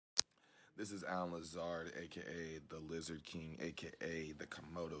This is Alan Lazard, aka the Lizard King, aka the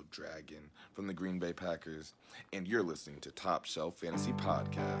Komodo Dragon from the Green Bay Packers, and you're listening to Top Shelf Fantasy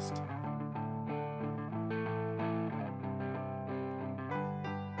Podcast.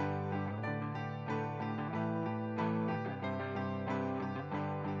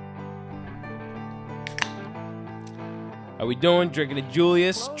 How we doing? Drinking a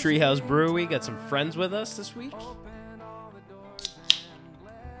Julius, Treehouse Brewery. Got some friends with us this week.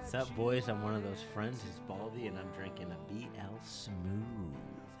 What's up, boys? I'm one of those friends who's baldy, and I'm drinking a BL Smooth.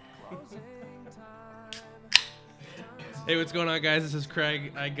 Hey, what's going on, guys? This is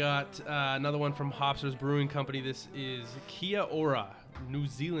Craig. I got another one from Hopsters Brewing Company. This is Kia Ora New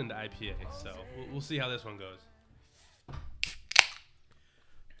Zealand IPA. So we'll see how this one goes.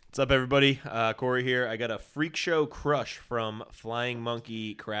 What's up, everybody? Corey here. I got a Freak Show Crush from Flying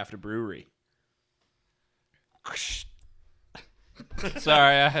Monkey Craft Brewery.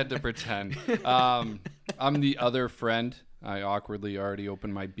 Sorry, I had to pretend. I'm the other friend. I awkwardly already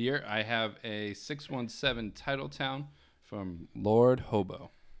opened my beer. I have a 617 Titletown from Lord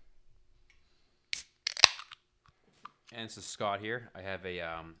Hobo. And this is Scott here. I have a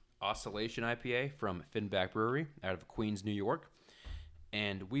Oscillation IPA from Finback Brewery out of Queens, New York.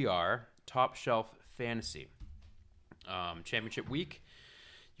 And we are Top Shelf Fantasy. Championship week.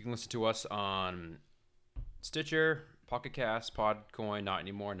 You can listen to us on Stitcher, Pocket Cast, Podcoin, not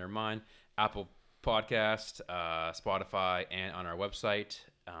anymore, never mind, Apple Podcast, Spotify, and on our website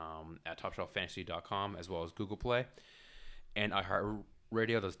at topshelffantasy.com, as well as Google Play. And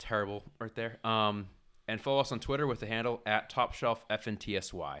iHeartRadio, that's terrible right there. And follow us on Twitter with the handle at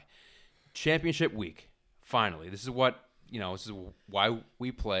TopShelfFNTSY. Championship week, finally. This is why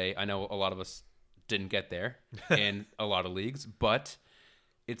we play. I know a lot of us didn't get there in a lot of leagues, but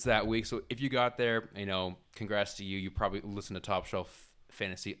it's that week. So if you got there, congrats to you. You probably listen to Top Shelf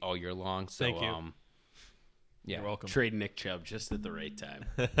Fantasy all year long. So, Thank you. Yeah. You're welcome. Trade Nick Chubb just at the right time.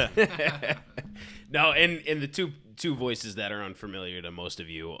 No, and the two voices that are unfamiliar to most of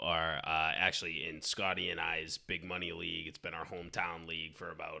you are actually in Scotty and I's Big Money League. It's been our hometown league for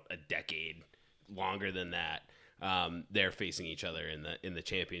about a decade, longer than that. They're facing each other in the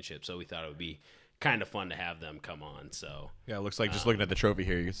championship, so we thought it would be kind of fun to have them come on. So Yeah, it looks like just looking at the trophy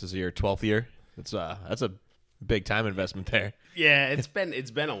here, this is your 12th year. That's a big time investment there. yeah, it's been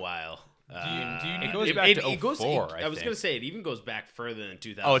a while. It goes back to 04, I was going to say it even goes back further than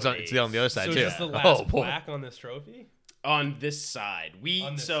 2008. Oh, it's on the other side So too. is this the last boy. plaque on this trophy? On this side,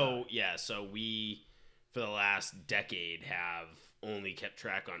 so side. we for the last decade have only kept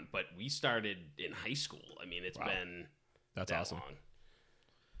track on, but we started in high school. I mean, it's been That's that awesome. long.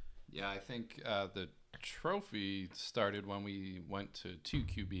 Yeah, I think the trophy started when we went to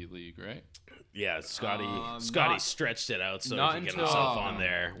 2QB League, right? Yeah, Scotty not- stretched it out so not he could get until- himself on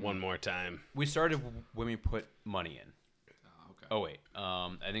there one more time. We started when we put money in. Okay. Oh, wait.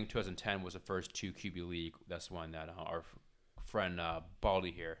 I think 2010 was the first 2 QB league. That's one that our friend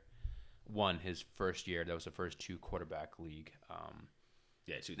Baldy here won his first year. That was the first 2 quarterback league.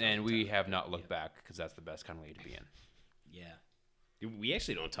 Yeah, And we have not looked back because that's the best kind of league to be in. Yeah, we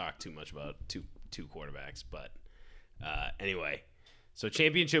actually don't talk too much about two quarterbacks, but anyway. So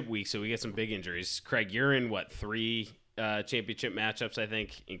championship week, so we get some big injuries. Craig, you're in what, 3 championship matchups, I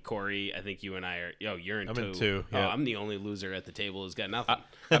think. And Corey, I think you and I are. You're in 2. I'm in 2, Oh, yeah. I'm the only loser at the table who's got nothing.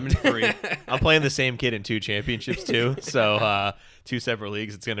 I'm in 3. I'm playing the same kid in 2 championships too. So 2 separate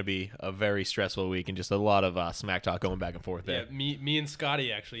leagues. It's going to be a very stressful week and just a lot of smack talk going back and forth there. Yeah, me and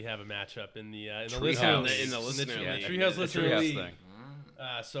Scotty actually have a matchup in the Treehouse. listener In league. the listener league. Treehouse The listener Treehouse league. thing.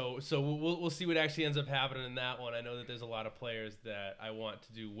 So we'll see what actually ends up happening in that one. I know that there's a lot of players that I want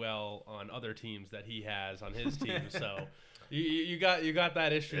to do well on other teams that he has on his team. So you got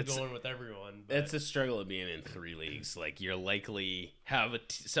that issue going with everyone. But That's the struggle of being in 3 leagues. Like, you're likely have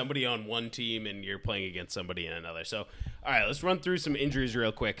somebody on one team and you're playing against somebody in another. So, all right, let's run through some injuries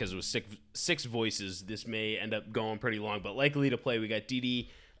real quick because with six voices, this may end up going pretty long. But likely to play, we got DD.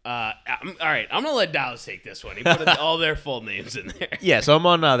 All right, I'm gonna let Dallas take this one. He put all their full names in there. Yeah, so I'm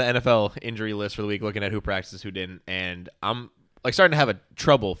on the NFL injury list for the week, looking at who practices, who didn't, and I'm starting to have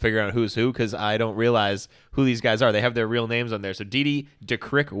trouble figuring out who's who because I don't realize who these guys are. They have their real names on there. So Dede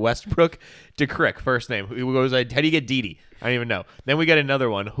DeCrick Westbrook, DeCrick first name. Who goes? How do you get Dede? I don't even know. Then we got another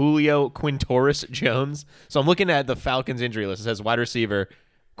one, Julio Quintoris Jones. So I'm looking at the Falcons injury list. It says wide receiver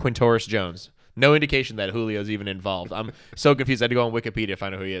Quintoris Jones. No indication that Julio's even involved. I'm so confused. I had to go on Wikipedia to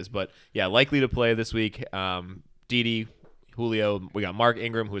find out who he is. But, yeah, likely to play this week. Dede, Julio. We got Mark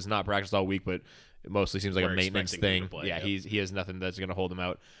Ingram, who has not practiced all week, but it mostly seems like We're a maintenance expecting him thing. to play, Yeah, yep. he has nothing that's going to hold him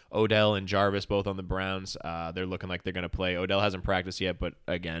out. Odell and Jarvis both on the Browns. They're looking like they're going to play. Odell hasn't practiced yet, but,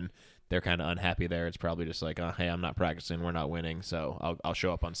 again, they're kind of unhappy there. It's probably just like, hey, I'm not practicing, we're not winning, so I'll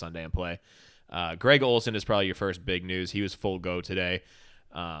show up on Sunday and play. Greg Olson is probably your first big news. He was full go today.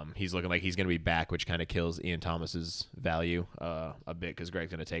 He's looking like he's going to be back, which kind of kills Ian Thomas's value a bit because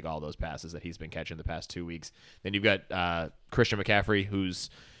Greg's going to take all those passes that he's been catching the past 2 weeks. Then you've got Christian McCaffrey, who's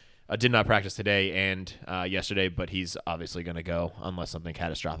did not practice today and yesterday, but he's obviously going to go unless something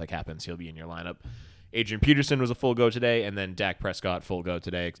catastrophic happens. He'll be in your lineup. Adrian Peterson was a full go today, and then Dak Prescott full go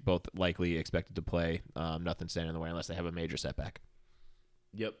today. Both likely expected to play. Nothing standing in the way unless they have a major setback.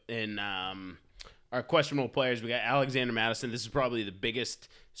 Yep. And our questionable players, we got Alexander Madison. This is probably the biggest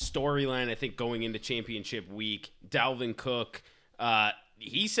storyline, I think, going into championship week. Dalvin Cook,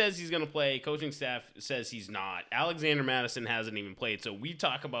 he says he's going to play. Coaching staff says he's not. Alexander Madison hasn't even played. So we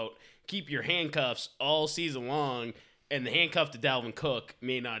talk about keep your handcuffs all season long, and the handcuff to Dalvin Cook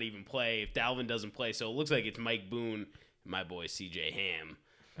may not even play if Dalvin doesn't play. So it looks like it's Mike Boone, my boy CJ Ham.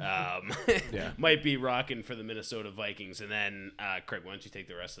 Might be rocking for the Minnesota Vikings. And then Craig, why don't you take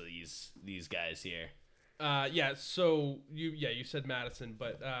the rest of these guys here? So you said Madison,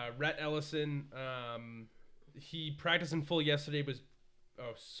 but Rhett Ellison, he practiced in full yesterday.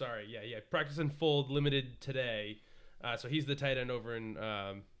 Practiced in full, limited today. So he's the tight end over in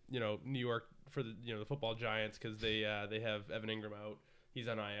New York for the football Giants because they have Evan Ingram out. He's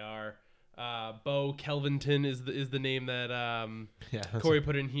on IR. Bo Kelvington is the name that Corey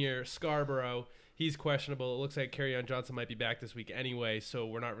put in here. Scarborough, he's questionable. It looks like Kerryon Johnson might be back this week anyway, so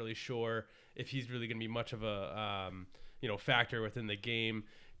we're not really sure if he's really going to be much of a factor within the game.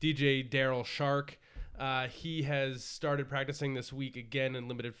 DJ Daryl Shark, he has started practicing this week again in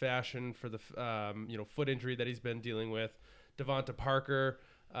limited fashion for the foot injury that he's been dealing with. Devonta Parker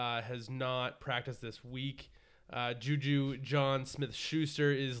has not practiced this week. Juju John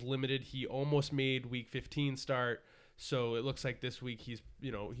Smith-Schuster is limited. He almost made Week 15 start, so it looks like this week he's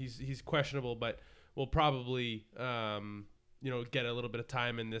questionable, but we'll probably get a little bit of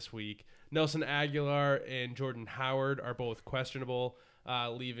time in this week. Nelson Aguilar and Jordan Howard are both questionable,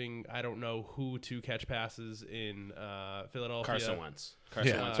 leaving I don't know who to catch passes in Philadelphia. Carson Wentz.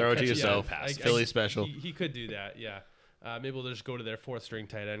 Throw it to yourself. Philly special. He could do that, yeah. Maybe we'll just go to their fourth string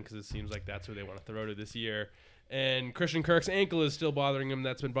tight end because it seems like that's who they want to throw to this year. And Christian Kirk's ankle is still bothering him.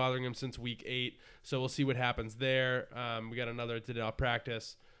 That's been bothering him since week 8. So we'll see what happens there. We got another did not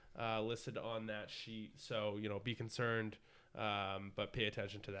practice listed on that sheet. So, be concerned, but pay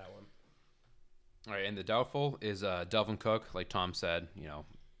attention to that one. All right, and the doubtful is Dalvin Cook. Like Tom said,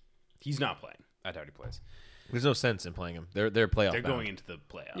 He's not playing. I doubt he plays. There's no sense in playing him. They're playoff. They're bound. going into the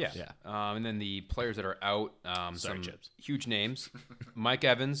playoffs. Yeah. And then the players that are out, some Chips. huge names. Mike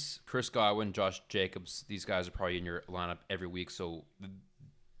Evans, Chris Godwin, Josh Jacobs. These guys are probably in your lineup every week, so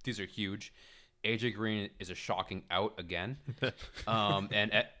these are huge. AJ Green is a shocking out again.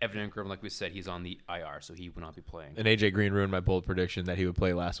 And Evan Ingram, like we said, he's on the IR, so he will not be playing. And AJ Green ruined my bold prediction that he would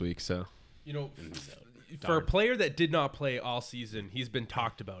play last week. So For a player that did not play all season, he's been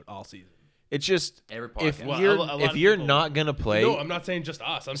talked about all season. it's just Every if podcast. you're Well, a lot if of you're people- not gonna play, No, I'm not saying just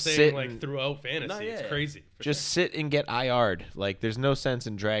us. I'm saying Sit like and- throughout fantasy. No, yeah, It's yeah. crazy. just sit and get IR'd. Like there's no sense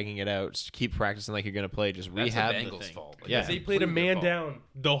in dragging it out. Just keep practicing like you're gonna play. Just That's rehab. the the Bengals' thing. fault. Like, Yeah. it's They played a completely man their fault. down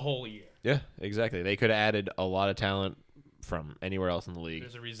the whole year. Yeah, exactly. They could have added a lot of talent from anywhere else in the league.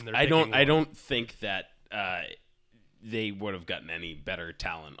 There's a reason they're. I picking one. don't think that they would have gotten any better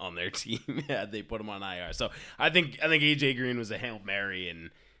talent on their team had they put him on IR. So I think AJ Green was a Hail Mary,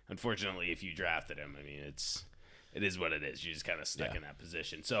 and unfortunately, if you drafted him, I mean it is what it is. You're just kind of stuck in that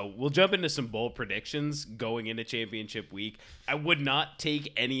position. So we'll jump into some bold predictions going into championship week. I would not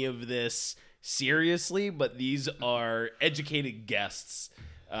take any of this seriously, but these are educated guests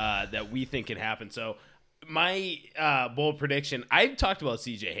that we think can happen. So my bold prediction, I've talked about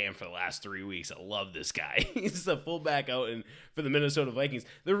CJ Ham for the last 3 weeks. I love this guy. He's the fullback out for the Minnesota Vikings.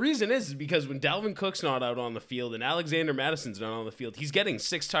 The reason is because when Dalvin Cook's not out on the field and Alexander Madison's not on the field, he's getting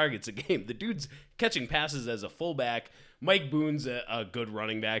 6 targets a game. The dude's catching passes as a fullback. Mike Boone's a good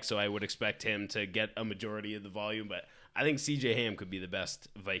running back, so I would expect him to get a majority of the volume, but I think CJ Ham could be the best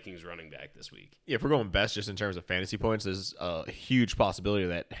Vikings running back this week. Yeah, if we're going best just in terms of fantasy points, there's a huge possibility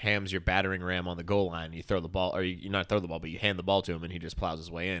that Ham's your battering ram on the goal line. You throw the ball, or you not throw the ball, but you hand the ball to him, and he just plows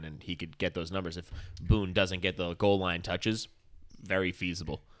his way in, and he could get those numbers. If Boone doesn't get the goal line touches, very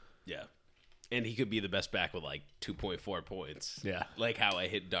feasible. Yeah. And he could be the best back with like 2.4 points. Yeah. Like how I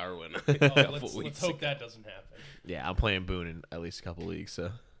hit Darwin. Oh, let's hope that doesn't happen. Yeah, I'm playing Boone in at least a couple leagues. So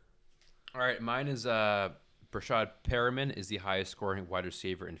All right, mine is Brashad Perriman is the highest scoring wide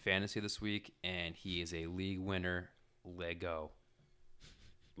receiver in fantasy this week, and he is a league winner. Lego.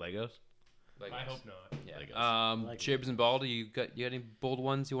 Legos? I hope not. Yeah. Legos. Chibs and Baldy, you got any bold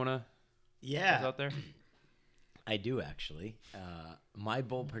ones you want to Yeah, out there? I do actually. My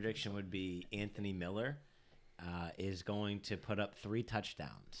bold prediction would be Anthony Miller is going to put up 3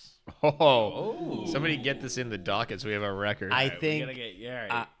 touchdowns. Oh, somebody get this in the docket so we have a record. I We think. gotta get, yeah,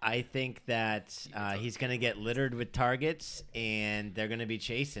 all right. I think that he's going to get littered with targets, and they're going to be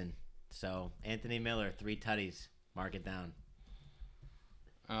chasing. So Anthony Miller, 3 tutties. Mark it down.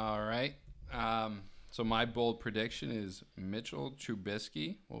 All right. So my bold prediction is Mitchell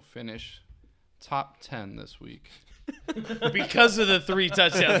Trubisky will finish top 10 this week. Because of the 3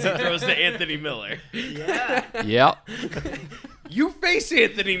 touchdowns he throws to Anthony Miller. Yeah. Yep. You face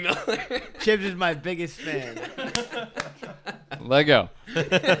Anthony Miller. Chips is my biggest fan. Lego.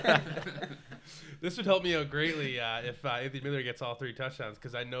 This would help me out greatly if Anthony Miller gets all 3 touchdowns,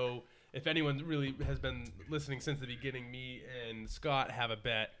 because I know if anyone really has been listening since the beginning, me and Scott have a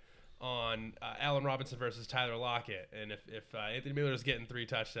bet on Allen Robinson versus Tyler Lockett. And if Anthony Miller is getting 3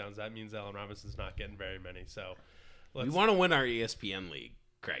 touchdowns, that means Allen Robinson's not getting very many. So We want to win our ESPN league,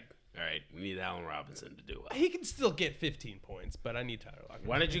 Craig. All right, we need Allen Robinson to do well. he can still get 15 points, but I need Tyler Lockett.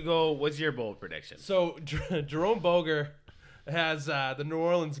 Why don't you go? What's your bold prediction? So Jerome Boger has the New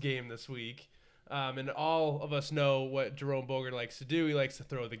Orleans game this week, and all of us know what Jerome Boger likes to do. He likes to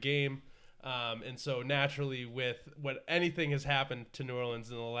throw the game, and so naturally, with what anything has happened to New Orleans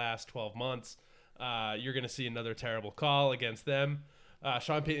in the last 12 months, you're going to see another terrible call against them.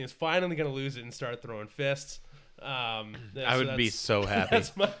 Sean Payton is finally going to lose it and start throwing fists. I would be so happy.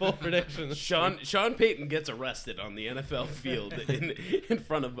 That's my full prediction. this Sean week. Payton gets arrested on the NFL field in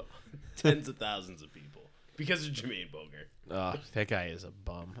front of tens of thousands of people because of Jermaine Boger. That guy is a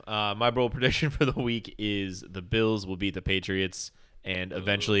bum. My bold prediction for the week is the Bills will beat the Patriots, and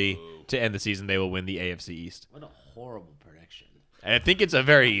eventually, to end the season, they will win the AFC East. What a horrible prediction. And I think it's a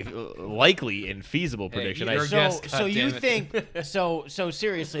very likely and feasible prediction. you're I a So, guess, so you goddammit. think so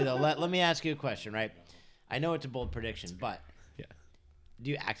seriously though, let me ask you a question, right? I know it's a bold prediction, but Yeah. do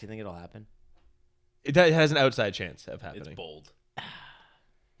you actually think it'll happen? It has an outside chance of It's happening. bold.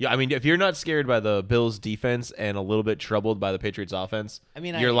 Yeah, I mean, if you're not scared by the Bills' defense and a little bit troubled by the Patriots' offense, I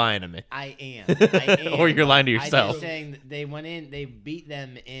mean, you're lying to me. I am. Or you're lying to I'm yourself. just saying that they went in, they beat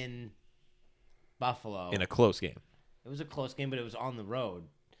them in Buffalo. In a close game. It was a close game, but it was on the road.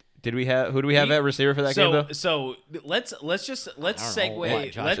 Who do we have at receiver for that game though? So let's I don't know. segue.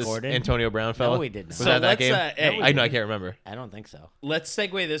 What, Josh let's Gordon? Antonio Brown fella. No, he did not. Was So that let's, game? hey, I know, I can't remember. I don't think so. let's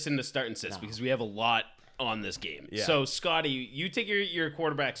segue this into start and sits No. because we have a lot on this game. Yeah. So Scotty, you take your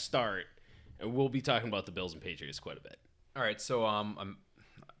quarterback start, and we'll be talking about the Bills and Patriots quite a bit. All right, so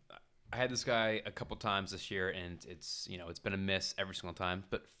I had this guy a couple times this year, and it's been a miss every single time.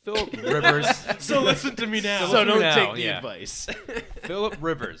 But Philip Rivers. So listen to me now. So don't now, take the yeah. advice. Philip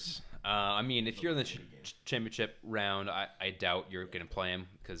Rivers. I mean, if you're in the championship round, I doubt you're going to play him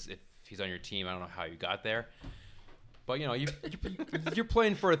because if he's on your team, I don't know how you got there. But you're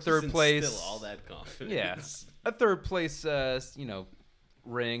playing for a third place. Still all that confidence. Yeah, a third place.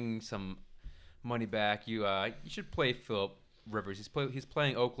 Ring, some money back. You should play Philip Rivers. He's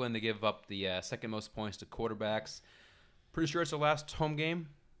playing Oakland. They give up the second most points to quarterbacks. Pretty sure it's their last home game,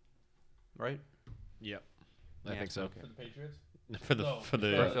 right? Yep. I Yeah, think so. For the Patriots? For the No, for for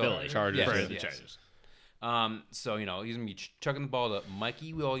the Philly. Chargers. Yes, For yeah. the yes. Chargers. So he's gonna be chucking the ball to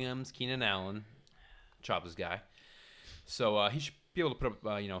Mikey Williams, Keenan Allen, Chopper's guy. So he should be able to put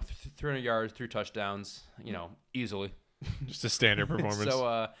up 300 yards, 3 touchdowns, easily. Just a standard performance.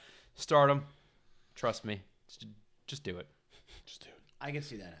 So start him. Trust me. Just do it. I can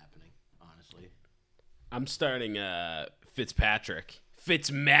see that happening, honestly. I'm starting Fitzpatrick.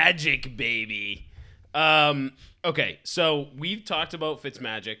 Fitzmagic, baby. Okay, so we've talked about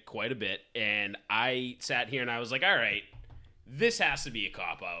Fitzmagic quite a bit, and I sat here and I was like, all right, this has to be a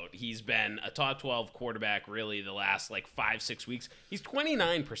cop-out. He's been a top 12 quarterback really the last 5-6 weeks. He's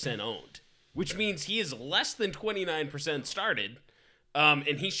 29% owned, which means he is less than 29% started,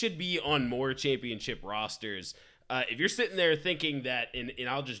 and he should be on more championship rosters. If you're sitting there thinking that, and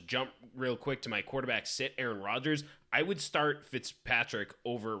I'll just jump real quick to my quarterback sit, Aaron Rodgers, I would start Fitzpatrick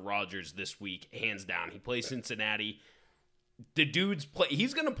over Rodgers this week, hands down. He plays Cincinnati. The dude's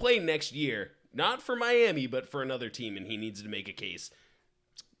he's going to play next year, not for Miami, but for another team, and he needs to make a case.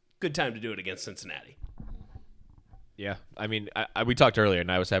 It's a good time to do it against Cincinnati. Yeah, I mean, we talked earlier,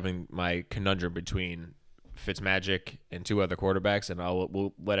 and I was having my conundrum between Fitzmagic and 2 other quarterbacks, and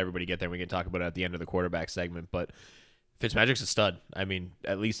we'll let everybody get there. We can talk about it at the end of the quarterback segment, but Fitzmagic's a stud. I mean,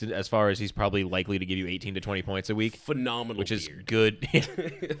 at least as far as he's probably likely to give you 18 to 20 points a week, Phenomenal which is beard. good.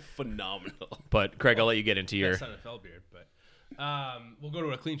 Phenomenal. But Craig, I'll let you get into your. That's NFL beard, but We'll go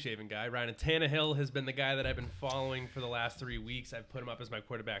to a clean-shaven guy. Ryan Tannehill has been the guy that I've been following for the last 3 weeks. I've put him up as my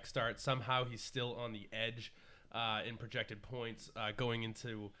quarterback start. Somehow he's still on the edge in projected points going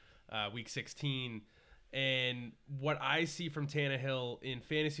into Week 16. And what I see from Tannehill in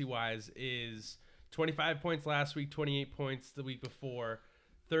fantasy-wise is 25 points last week, 28 points the week before,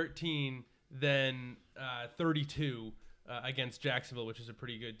 13, then 32 against Jacksonville, which is a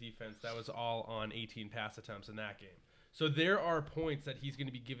pretty good defense. That was all on 18 pass attempts in that game. So there are points that he's going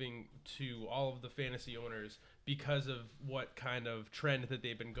to be giving to all of the fantasy owners because of what kind of trend that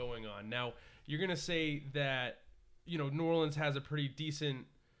they've been going on. Now, you're going to say that, New Orleans has a pretty decent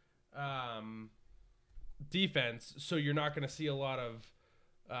defense, so you're not going to see a lot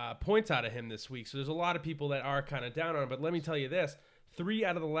of points out of him this week. So there's a lot of people that are kind of down on him. But let me tell you this. 3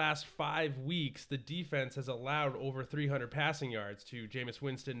 out of the last 5 weeks, the defense has allowed over 300 passing yards to Jameis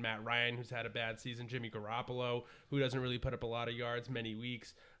Winston, Matt Ryan, who's had a bad season, Jimmy Garoppolo, who doesn't really put up a lot of yards many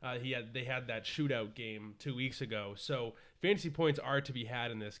weeks. They had that shootout game 2 weeks ago. So fantasy points are to be had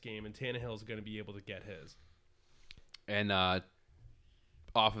in this game, and Tannehill is going to be able to get his. And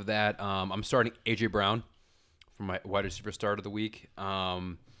off of that, I'm starting A.J. Brown for my wide receiver start of the week.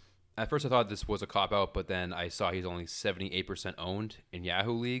 At first, I thought this was a cop-out, but then I saw he's only 78% owned in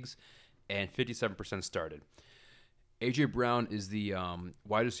Yahoo leagues and 57% started. A.J. Brown is the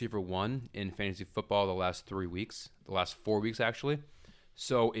wide receiver 1 in fantasy football the last 4 weeks, actually.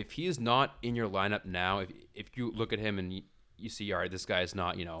 So if he is not in your lineup now, if you look at him and you see, all right, this guy is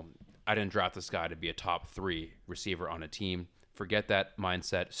not, I didn't draft this guy to be a top 3 receiver on a team. Forget that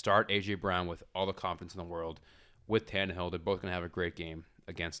mindset. Start A.J. Brown with all the confidence in the world. With Tannehill, they're both going to have a great game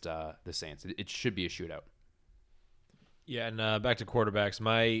against the Saints. It should be a shootout. Yeah, and back to quarterbacks.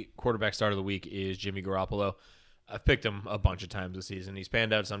 My quarterback start of the week is Jimmy Garoppolo. I've picked him a bunch of times this season. He's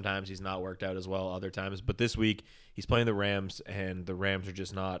panned out sometimes. He's not worked out as well other times. But this week, he's playing the Rams, and the Rams are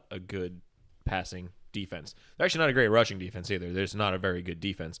just not a good passing defense. They're actually not a great rushing defense either. There's not a very good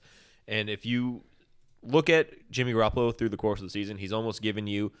defense. And if you look at Jimmy Garoppolo through the course of the season, he's almost given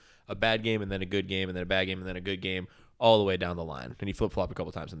you a bad game and then a good game and then a bad game and then a good game all the way down the line. And he flip-flopped a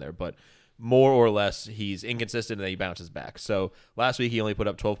couple times in there. But more or less, he's inconsistent and then he bounces back. So last week, he only put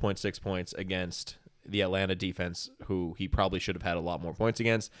up 12.6 points against the Atlanta defense, who he probably should have had a lot more points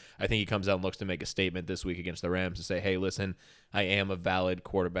against. I think he comes out and looks to make a statement this week against the Rams to say, hey, listen, I am a valid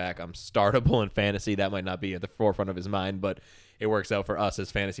quarterback. I'm startable in fantasy. That might not be at the forefront of his mind, but it works out for us as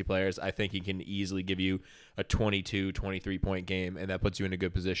fantasy players. I think he can easily give you a 22, 23-point game, and that puts you in a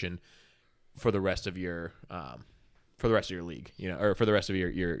good position for the rest of your league, or for the rest of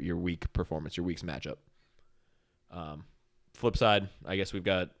your week performance, your week's matchup. Flip side, I guess we've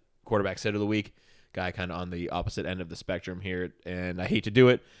got quarterback sit of the week, guy kind of on the opposite end of the spectrum here, and I hate to do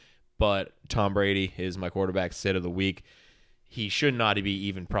it, but Tom Brady is my quarterback sit of the week. He should not be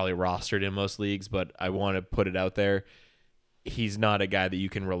even probably rostered in most leagues, but I want to put it out there. He's not a guy that you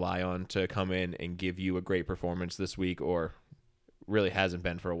can rely on to come in and give you a great performance this week, or really hasn't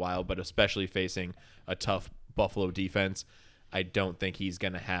been for a while, but especially facing a tough Buffalo defense, I don't think he's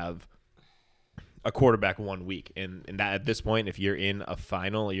going to have a quarterback 1 week. And that at this point, if you're in a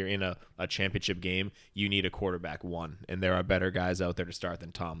final, you're in a championship game, you need a quarterback 1. And there are better guys out there to start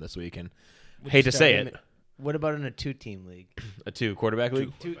than Tom this week. And hate to say it. What about in a 2-team league? A 2 quarterback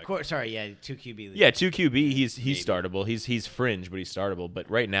league? 2 QB league. Yeah, 2 QB. He's startable. He's fringe, but he's startable.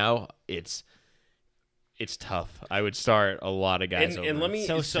 But right now, it's tough. I would start a lot of guys. And let me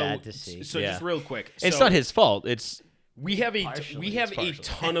sad to see. So just real quick, it's not his fault. We have a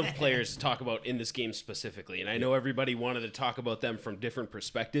ton of players to talk about in this game specifically, and I know everybody wanted to talk about them from different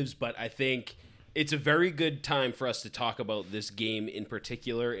perspectives, but I think it's a very good time for us to talk about this game in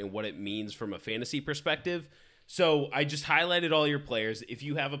particular and what it means from a fantasy perspective. So I just highlighted all your players. If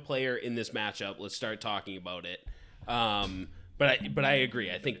you have a player in this matchup, let's start talking about it. But I agree.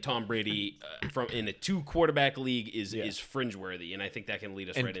 I think Tom Brady from in a 2 quarterback league is fringe worthy, and I think that can lead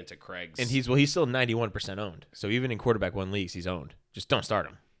us right into Craig's. And he's still 91% owned. So even in quarterback 1 leagues, he's owned. Just don't start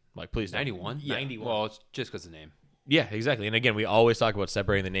him. Please don't. 91? Yeah. 91. Well, it's just because of the name. Yeah, exactly. And again, we always talk about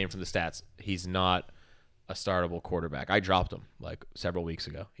separating the name from the stats. He's not a startable quarterback. I dropped him several weeks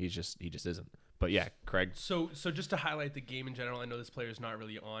ago. He just isn't. But yeah, Craig. So just to highlight the game in general, I know this player is not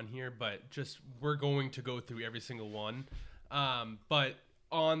really on here, but we're going to go through every single one. But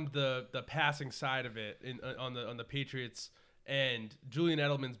on the passing side of it, on the Patriots And Julian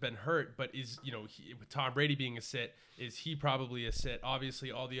Edelman's been hurt, but is, with Tom Brady being a sit, is he probably a sit?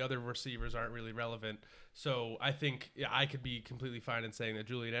 Obviously, all the other receivers aren't really relevant. So I think I could be completely fine in saying that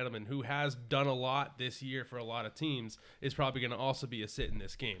Julian Edelman, who has done a lot this year for a lot of teams, is probably going to also be a sit in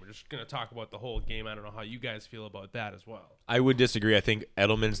this game. We're just going to talk about the whole game. I don't know how you guys feel about that as well. I would disagree. I think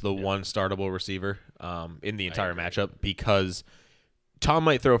Edelman's the one startable receiver in the entire matchup because Tom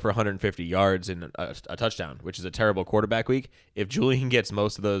might throw for 150 yards and a touchdown, which is a terrible quarterback week. If Julian gets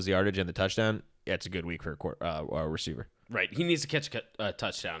most of those yardage and the touchdown, yeah, it's a good week for a receiver. Right. He needs to catch a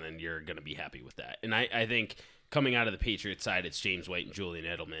touchdown, and you're going to be happy with that. And I think coming out of the Patriots side, it's James White and Julian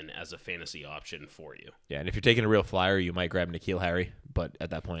Edelman as a fantasy option for you. Yeah, and if you're taking a real flyer, you might grab N'Keal Harry, but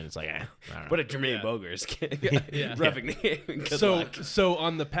at that point, it's like, I don't know. But at Jermaine Boger's roughing the game. Good luck. So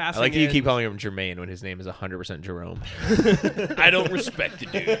on the passing I like that you end- keep calling him Jermaine when his name is 100% Jerome. I don't respect the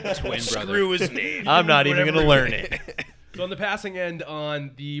dude. Twin brother. Screw his name. I'm not even going to Whatever. learn it. So on the passing end,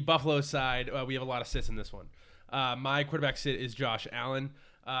 on the Buffalo side, we have a lot of sits in this one. My quarterback sit is Josh Allen,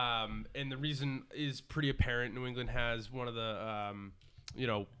 and the reason is pretty apparent. New England has one of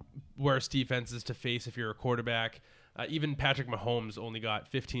the worst defenses to face if you're a quarterback. Even Patrick Mahomes only got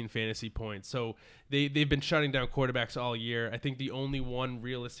 15 fantasy points, so they've been shutting down quarterbacks all year. I think the only one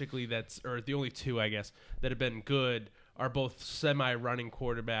realistically the only two, I guess, that have been good are both semi-running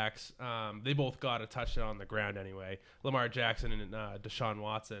quarterbacks. They both got a touchdown on the ground anyway. Lamar Jackson and Deshaun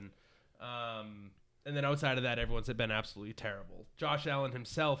Watson. And then outside of that, everyone's been absolutely terrible. Josh Allen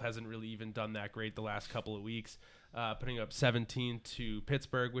himself hasn't really even done that great the last couple of weeks, putting up 17 to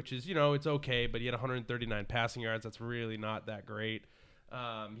Pittsburgh, which is, it's okay, but he had 139 passing yards. That's really not that great.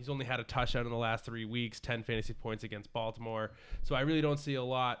 He's only had a touchdown in the last 3 weeks, 10 fantasy points against Baltimore. So I really don't see a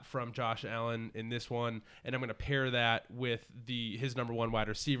lot from Josh Allen in this one, and I'm going to pair that with his number one wide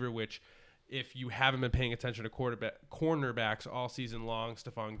receiver, which if you haven't been paying attention to cornerbacks all season long,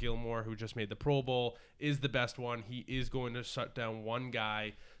 Stephon Gilmore, who just made the Pro Bowl, is the best one. He is going to shut down one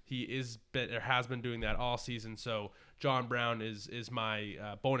guy. He has been doing that all season. So John Brown is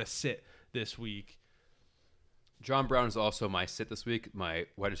my bonus sit this week. John Brown is also my sit this week, my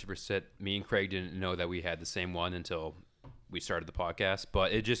wide receiver sit. Me and Craig didn't know that we had the same one until we started the podcast,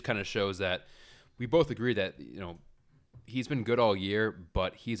 but it just kind of shows that we both agree that, he's been good all year,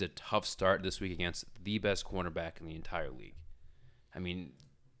 but he's a tough start this week against the best cornerback in the entire league. I mean,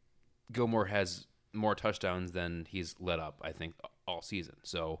 Gilmore has more touchdowns than he's let up, I think, all season.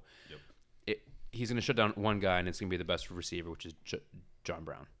 So he's going to shut down one guy, and it's going to be the best receiver, which is John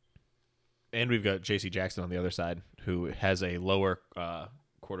Brown. And we've got J.C. Jackson on the other side, who has a lower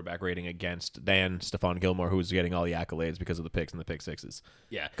quarterback rating than Stephon Gilmore, who's getting all the accolades because of the picks and the pick sixes.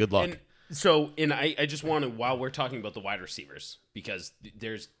 Yeah. Good luck. And I just want to, while we're talking about the wide receivers, because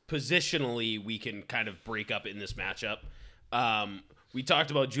there's positionally we can kind of break up in this matchup. We talked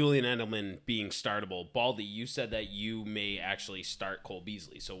about Julian Edelman being startable. Baldy, you said that you may actually start Cole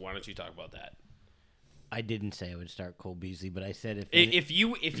Beasley, so why don't you talk about that? I didn't say I would start Cole Beasley, but I said If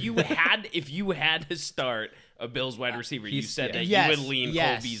you had to start a Bills wide receiver, you said that you would lean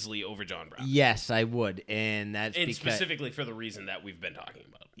Cole Beasley over John Brown. Yes, I would, and that's And because specifically for the reason that we've been talking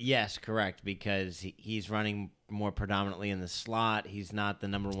about. Yes, correct, because he's running more predominantly in the slot. He's not the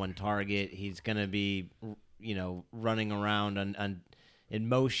number one target. He's going to be, running around in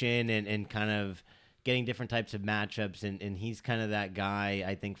motion and kind of getting different types of matchups, and he's kind of that guy,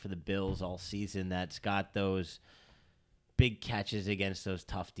 I think, for the Bills all season that's got those big catches against those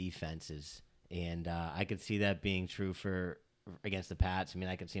tough defenses. And I could see that being true against the Pats. I mean,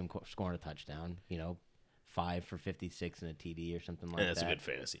 I could see him scoring a touchdown, 5 for 56 and a TD or something like that. And that's a good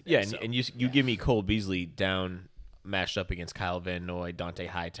fantasy day. Yeah, and you give me Cole Beasley down matched up against Kyle Van Noy, Dante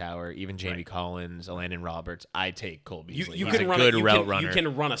Hightower, even Jamie Collins, Landon Roberts. I take Cole Beasley. You He's can a run good you route can, runner. You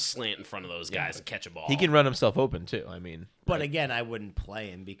can run a slant in front of those guys and catch a ball. He can run himself open too. I mean, But again, I wouldn't play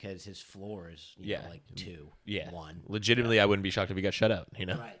him because his floor is like 2, yeah, 1. legitimately, I wouldn't be shocked if he got shut out.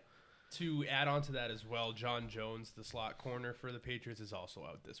 Right. To add on to that as well, John Jones, the slot corner for the Patriots, is also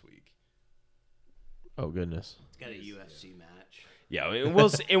out this week. Oh goodness. It's got a UFC match. Yeah, and we'll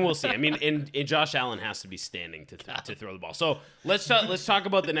see. I mean, and Josh Allen has to be standing to throw the ball. So let's talk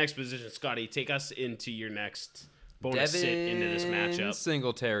about the next position. Scotty, take us into your next bonus sit into this matchup.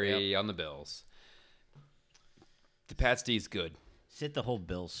 Singletary on the Bills. The Pats D is good. Sit the whole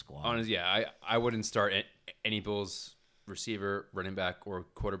Bills squad. Honestly, yeah, I wouldn't start any Bills receiver, running back, or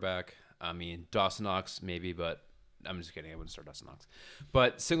quarterback. I mean, Dawson Knox maybe, but I'm just kidding. I wouldn't start Dawson Knox.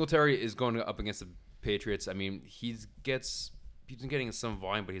 But Singletary is going up against the Patriots. I mean, he's been getting some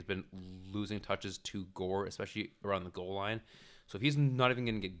volume, but he's been losing touches to Gore, especially around the goal line. So if he's not even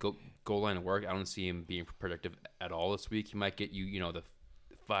going to get goal line work, I don't see him being productive at all this week. He might get you, the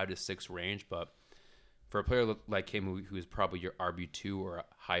 5 to 6 range, but for a player like him who is probably your RB2 or a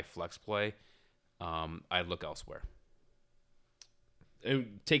high flex play, I'd look elsewhere.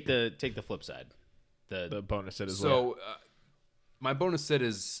 And take the flip side. The bonus sit as So well. my bonus sit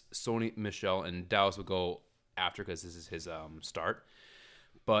is Sony Michel, and Dallas will go after because this is his start.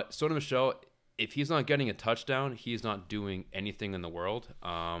 But Sony Michel, if he's not getting a touchdown, he's not doing anything in the world.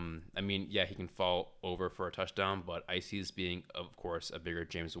 He can fall over for a touchdown, but I see this being, of course, a bigger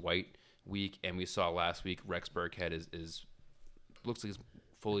James White week. And we saw last week Rex Burkhead is looks like he's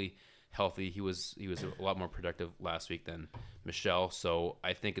fully healthy. He was a lot more productive last week than Michel. So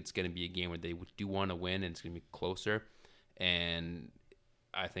I think it's going to be a game where they do want to win, and it's going to be closer. And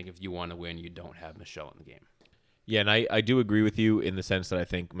I think if you want to win, you don't have Michel in the game. Yeah, and I do agree with you in the sense that I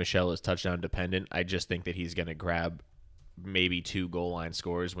think Michel is touchdown dependent. I just think that he's going to grab maybe 2 goal line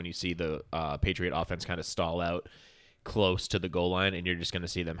scores when you see the Patriot offense kind of stall out close to the goal line, and you're just going to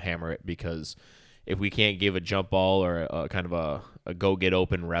see them hammer it, because if we can't give a jump ball or a kind of a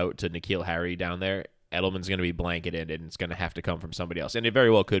go-get-open route to N'Keal Harry down there, Edelman's going to be blanketed, and it's going to have to come from somebody else. And it very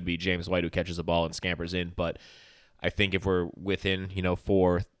well could be James White who catches the ball and scampers in, but I think if we're within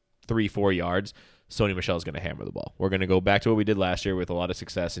 3-4 yards, Sony Michel is going to hammer the ball. We're going to go back to what we did last year with a lot of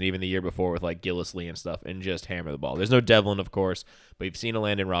success, and even the year before with like Gillislee and stuff, and just hammer the ball. There's no Devlin, of course, but you've seen a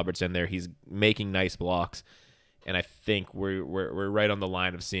Landon Roberts in there. He's making nice blocks, and I think we're right on the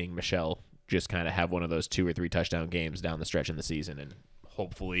line of seeing Michel just kind of have one of those 2 or 3 touchdown games down the stretch in the season, and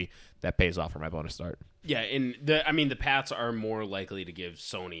hopefully that pays off for my bonus start. Yeah, and the Pats are more likely to give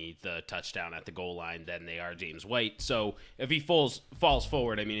Sony the touchdown at the goal line than they are James White. So if he falls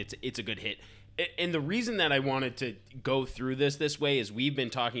forward, it's a good hit. And the reason that I wanted to go through this way is we've been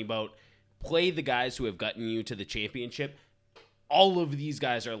talking about play the guys who have gotten you to the championship. All of these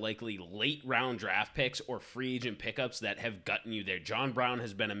guys are likely late round draft picks or free agent pickups that have gotten you there. John Brown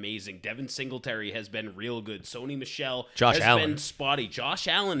has been amazing. Devin Singletary has been real good. Sony Michel has been spotty. Josh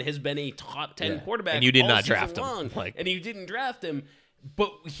Allen has been a top 10 quarterback. And you did all not season draft him. long, and you didn't draft him.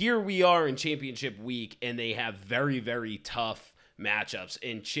 But here we are in championship week, and they have very, very tough matchups.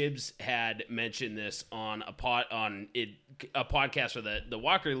 And Chibs had mentioned this on a podcast for the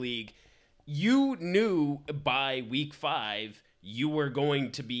Walker League. You knew by week 5 you were going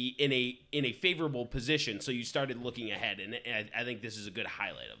to be in a favorable position, so you started looking ahead, and I think this is a good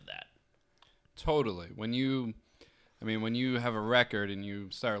highlight of that. Totally. When you have a record and you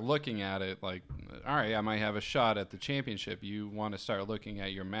start looking at it like, all right, I might have a shot at the championship, you want to start looking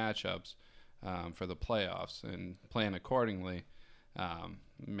at your matchups for the playoffs and plan accordingly.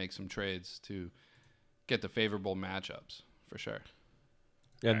 Make some trades to get the favorable matchups for sure.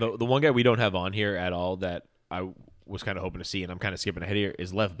 And the one guy we don't have on here at all that I was kind of hoping to see, and I'm kind of skipping ahead here,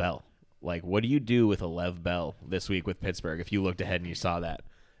 is Lev Bell. Like, what do you do with a Lev Bell this week with Pittsburgh if you looked ahead and you saw that?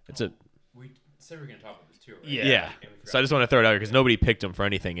 We said we were going to talk about this too, right? Yeah. So I just want to throw it out here because nobody picked him for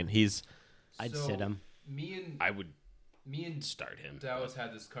anything, and I'd sit him. I would start him. Dallas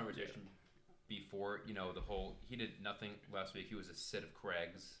had this conversation before, he did nothing last week. He was a sit of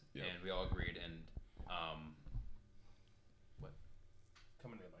Craig's, and we all agreed. And what?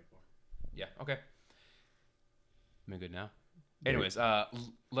 Coming to like more. Yeah. Okay. Am I good now? Anyways,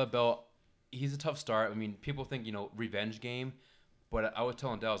 Lev Bell, he's a tough start. I mean, people think revenge game, but I was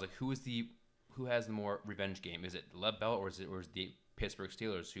telling Dallas like, who has the more revenge game? Is it Lev Bell or is it the Pittsburgh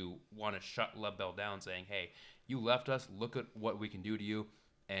Steelers who want to shut Lev Bell down, saying, "Hey, you left us. Look at what we can do to you."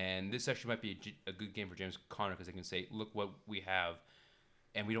 And this actually might be a good game for James Conner because they can say, "Look what we have,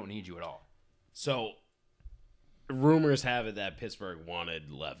 and we don't need you at all." So, rumors have it that Pittsburgh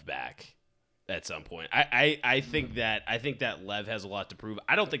wanted Lev back at some point. I think that Lev has a lot to prove.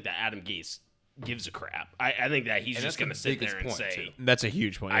 I don't think that Adam Gase gives a crap. I think that he's just going to sit there and say, that's a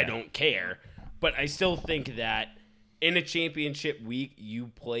huge point. I don't care. But I still think that in a championship week, you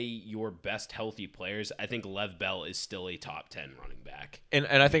play your best healthy players. I think Lev Bell is still a top 10 running back. And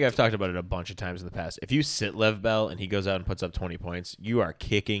I think I've talked about it a bunch of times in the past. If you sit Lev Bell and he goes out and puts up 20 points, you are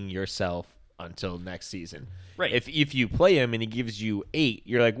kicking yourself until next season. Right. If you play him and he gives you 8,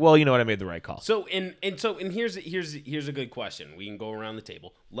 you're like, well, you know what, I made the right call. So here's a good question. We can go around the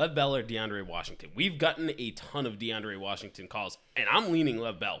table. Lev Bell or DeAndre Washington? We've gotten a ton of DeAndre Washington calls, and I'm leaning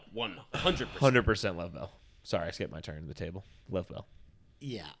Lev Bell 100%. 100% Lev Bell. Sorry, I skipped my turn at the table. Lev Bell.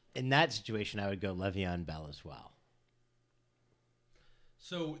 Yeah, in that situation, I would go Le'Veon Bell as well.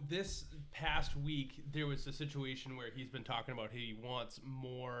 So this past week, there was a situation where he's been talking about he wants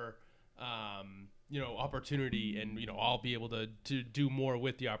more, opportunity, and I'll be able to do more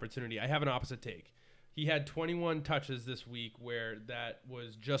with the opportunity. I have an opposite take. He had 21 touches this week, where that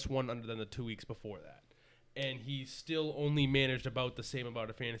was just one under than the 2 weeks before that. And he still only managed about the same amount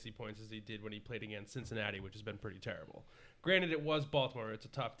of fantasy points as he did when he played against Cincinnati, which has been pretty terrible. Granted, it was Baltimore. It's a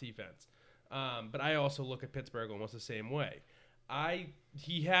tough defense. But I also look at Pittsburgh almost the same way.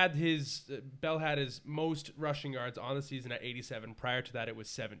 Bell had his most rushing yards on the season at 87. Prior to that, it was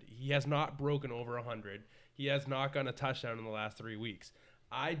 70. He has not broken over 100. He has not gotten a touchdown in the last 3 weeks.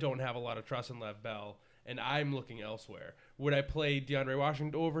 I don't have a lot of trust in Lev Bell, and I'm looking elsewhere. Would I play DeAndre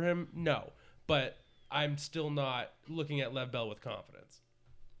Washington over him? No. But I'm still not looking at Lev Bell with confidence.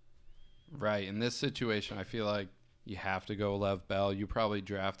 Right. In this situation, I feel like you have to go Lev Bell. You probably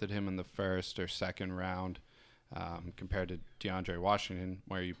drafted him in the first or second round compared to DeAndre Washington,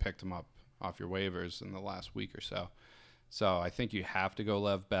 where you picked him up off your waivers in the last week or so. So I think you have to go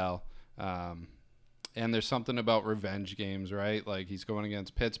Lev Bell. And there's something about revenge games, right? Like, he's going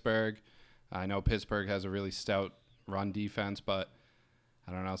against Pittsburgh. I know Pittsburgh has a really stout run defense, but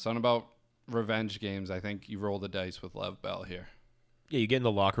I don't know. Something about revenge games. I think you roll the dice with Lev Bell here. Yeah, you get in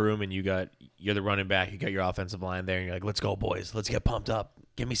the locker room and you're the running back. You got your offensive line there, and you're like, let's go, boys. Let's get pumped up.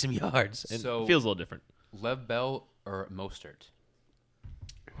 Give me some yards. And So- it feels a little different. Lev Bell or Mostert?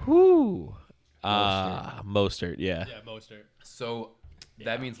 Whoo. Mostert, yeah. Yeah, Mostert. So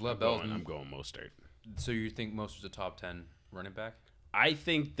that means Lev Bell. I'm going Mostert. So you think Mostert's a top 10 running back? I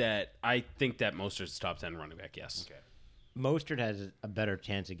think that Mostert's top 10 running back. Yes. Okay. Mostert has a better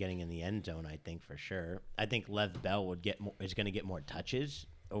chance of getting in the end zone, I think, for sure. I think Lev Bell is going to get more touches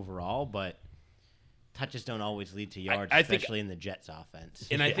overall, but touches don't always lead to yards, I think- especially in the Jets offense.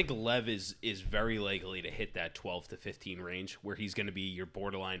 And I think Lev is very likely to hit that 12 to 15 range, where he's going to be your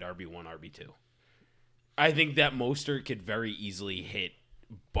borderline RB1, RB2. I think that Mostert could very easily hit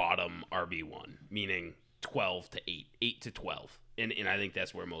bottom RB1, meaning 12 to 8 to 12. And I think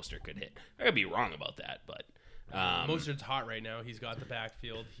that's where Mostert could hit. I could be wrong about that, but Mostert's hot right now. He's got the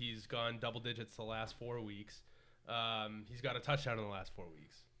backfield. He's gone double digits the last 4 weeks. He's got a touchdown in the last 4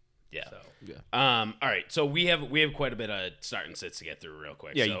 weeks. yeah. So All right, so we have quite a bit of start and sits to get through real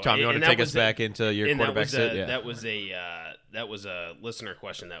quick. Yeah, so, Tom, you want and to that take us was back into your and quarterback sit? Yeah. That was a listener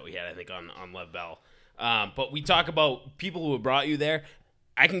question that we had, I think, on Lev Bell. But we talk about people who have brought you there.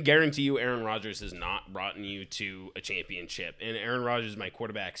 I can guarantee you Aaron Rodgers has not brought you to a championship. And Aaron Rodgers is my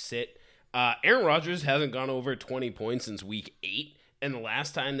quarterback sit. Aaron Rodgers hasn't gone over 20 points since week 8. And the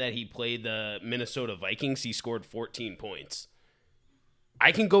last time that he played the Minnesota Vikings, he scored 14 points.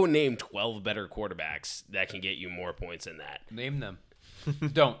 I can go name 12 better quarterbacks that can get you more points than that. Name them.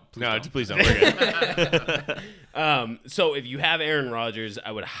 Don't. Please don't. We're good. So if you have Aaron Rodgers,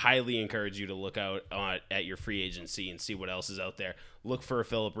 I would highly encourage you to look out at your free agency and see what else is out there. Look for a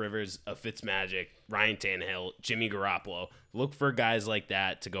Phillip Rivers, a Fitzmagic, Ryan Tannehill, Jimmy Garoppolo. Look for guys like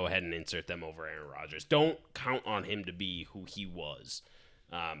that to go ahead and insert them over Aaron Rodgers. Don't count on him to be who he was,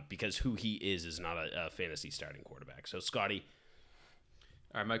 because who he is not a fantasy starting quarterback. So, Scotty.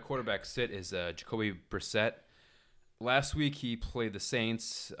 All right, my quarterback sit is Jacoby Brissett. Last week he played the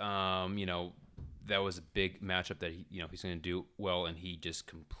Saints. That was a big matchup that he's going to do well, and he just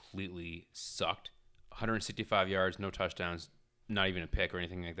completely sucked. 165 yards, no touchdowns, not even a pick or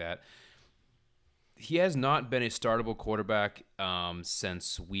anything like that. He has not been a startable quarterback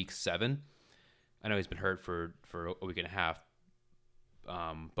since week 7. I know he's been hurt for a week and a half,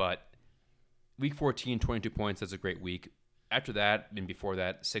 but week 14, 22 points. That's a great week. After that, and before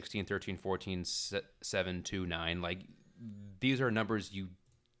that, 16, 13, 14, 7, 2, 9. Like, these are numbers you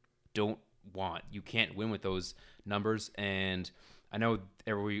don't want. You can't win with those numbers. And I know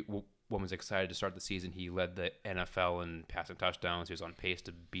everyone was excited to start the season. He led the NFL in passing touchdowns. He was on pace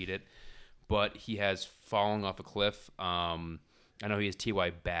to beat it. But he has fallen off a cliff. I know he has T.Y.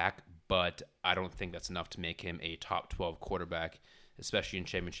 back, but I don't think that's enough to make him a top 12 quarterback, especially in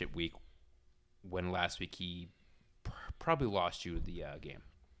championship week, when last week he probably lost you the game.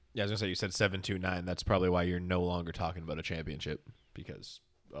 Yeah, I was going to say, you said 7-2-9. That's probably why you're no longer talking about a championship, because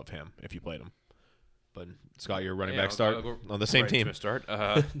of him, if you played him. But, Scott, your running back start I'll go on the same right team. to a start.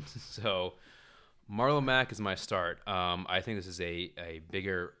 So, Marlon Mack is my start. I think this is a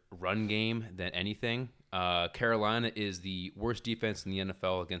bigger run game than anything. Carolina is the worst defense in the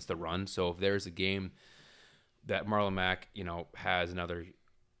NFL against the run. So, if there's a game that Marlon Mack, has another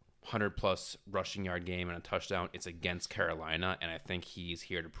 100-plus rushing yard game and a touchdown, it's against Carolina, and I think he's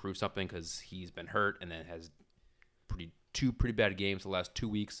here to prove something because he's been hurt and then has two pretty bad games the last 2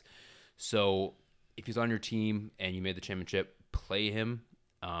 weeks. So if he's on your team and you made the championship, play him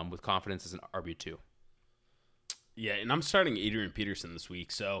with confidence as an RB2. Yeah, and I'm starting Adrian Peterson this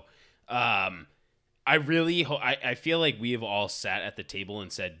week. So I really I feel like we have all sat at the table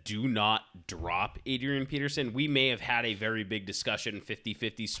and said, do not drop Adrian Peterson. We may have had a very big discussion,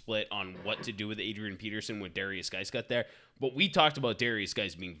 50-50 split on what to do with Adrian Peterson when Darius Geis got there. But we talked about Darius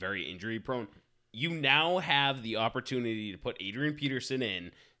Geis being very injury prone. You now have the opportunity to put Adrian Peterson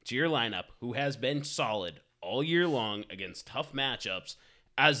in to your lineup, who has been solid all year long against tough matchups,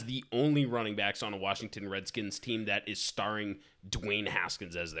 as the only running backs on a Washington Redskins team that is starring Dwayne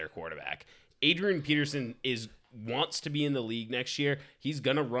Haskins as their quarterback. Adrian Peterson wants to be in the league next year. He's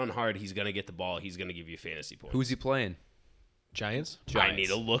going to run hard. He's going to get the ball. He's going to give you fantasy points. Who's he playing? Giants? I need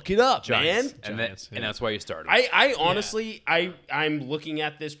to look it up, Giants. man. And that's why you started. I honestly, I'm looking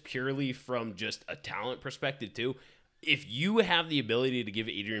at this purely from just a talent perspective, too. If you have the ability to give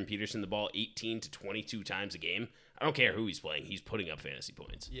Adrian Peterson the ball 18 to 22 times a game, I don't care who he's playing. He's putting up fantasy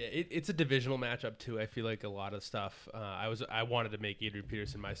points. Yeah, it's a divisional matchup too. I feel like a lot of stuff. I wanted to make Adrian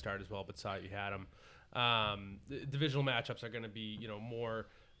Peterson my start as well, but saw you had him. The divisional matchups are going to be more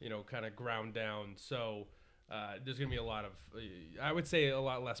kind of ground down. So there's going to be a lot of I would say a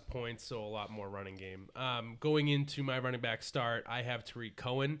lot less points, so a lot more running game. Going into my running back start, I have Tariq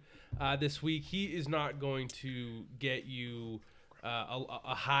Cohen this week. He is not going to get you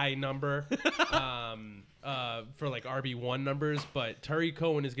a high number for like RB1 numbers, but Tariq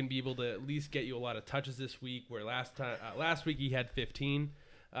Cohen is going to be able to at least get you a lot of touches this week, where last week he had 15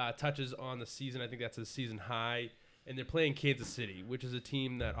 touches on the season. I think that's a season high, and they're playing Kansas City, which is a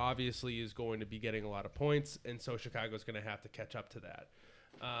team that obviously is going to be getting a lot of points, and so Chicago's going to have to catch up to that.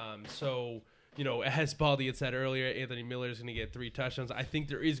 As Baldy had said earlier, Anthony Miller is going to get 3 touchdowns. I think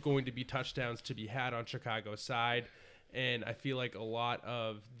there is going to be touchdowns to be had on Chicago's side. And I feel like a lot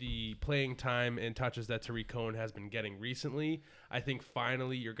of the playing time and touches that Tariq Cohen has been getting recently, I think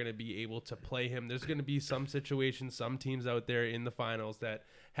finally you're going to be able to play him. There's going to be some situations, some teams out there in the finals that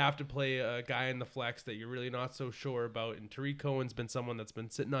have to play a guy in the flex that you're really not so sure about. And Tariq Cohen's been someone that's been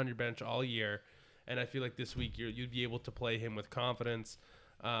sitting on your bench all year. And I feel like this week you'd be able to play him with confidence.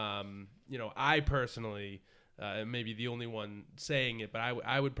 I personally... maybe the only one saying it, but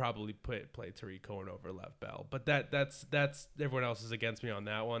I would probably play Tariq Cohen over Lev Bell. But that's everyone else is against me on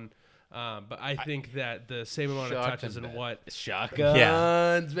that one. But I think that the same amount of touches and what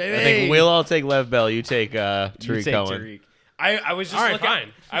shotguns, baby. I think we'll all take Lev Bell. You take Tariq Cohen. Tariq. I was just all right, looking.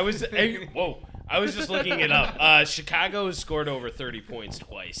 fine. I was I was just looking it up. Chicago has scored over 30 points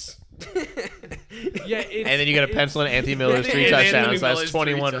twice. Yeah, and then you got to pencil in Anthony Miller's 3 touchdowns. So that's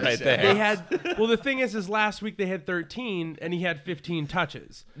 21 right there. They had the thing is last week they had 13 and he had 15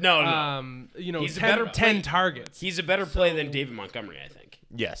 touches. No. He's 10 targets. He's a better play than David Montgomery, I think.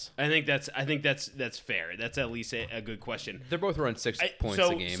 Yes. I think that's fair. That's at least a good question. They're both around 6 points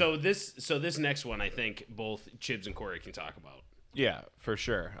a game. So this next one, I think both Chibs and Corey can talk about. Yeah, for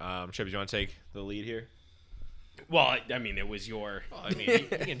sure. Chibs, you want to take the lead here? Well, I mean, it was your... Well, I mean, he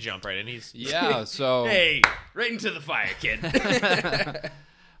can jump right in. Yeah, so... Hey, right into the fire, kid.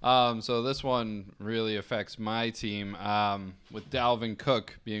 So this one really affects my team, with Dalvin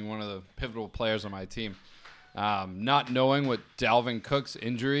Cook being one of the pivotal players on my team. Not knowing what Dalvin Cook's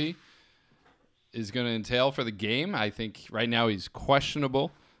injury is going to entail for the game, I think right now he's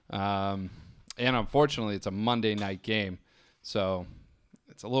questionable. And unfortunately, it's a Monday night game. So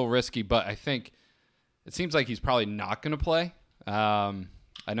it's a little risky, but I think it seems like he's probably not going to play.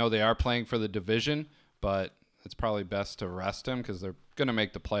 I know they are playing for the division, but it's probably best to rest him because they're going to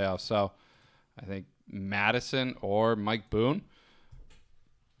make the playoffs. So I think Madison or Mike Boone.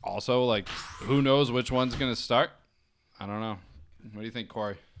 Also, who knows which one's going to start? I don't know. What do you think,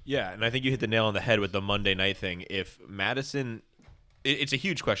 Corey? Yeah, and I think you hit the nail on the head with the Monday night thing. If Madison... It's a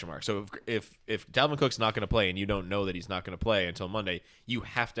huge question mark. So if Dalvin Cook's not going to play and you don't know that he's not going to play until Monday, you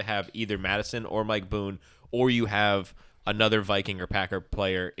have to have either Madison or Mike Boone, or you have another Viking or Packer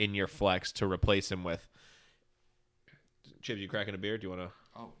player in your flex to replace him with. Chibs, you cracking a beer? Do you want to?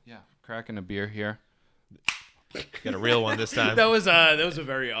 Oh yeah, cracking a beer here. Got a real one this time. That was a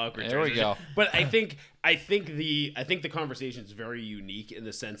very awkward. There we go. But I think the conversation is very unique in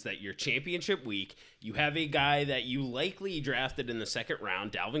the sense that your championship week, you have a guy that you likely drafted in the second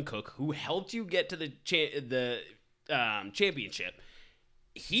round, Dalvin Cook, who helped you get to the championship.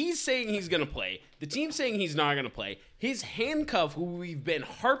 He's saying he's going to play. The team's saying he's not going to play. His handcuff, who we've been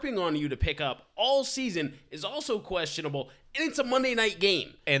harping on you to pick up all season, is also questionable, and it's a Monday night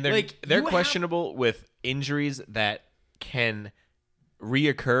game. And they're questionable with injuries that can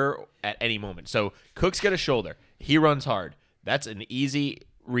reoccur at any moment. So Cook's got a shoulder. He runs hard. That's an easy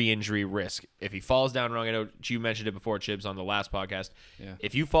re-injury risk. If he falls down wrong, I know you mentioned it before, Chibs, on the last podcast. Yeah.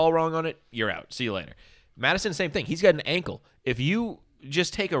 If you fall wrong on it, you're out. See you later. Madison, same thing. He's got an ankle. If you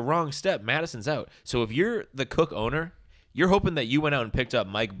just take a wrong step, Madison's out. So if you're the Cook owner, you're hoping that you went out and picked up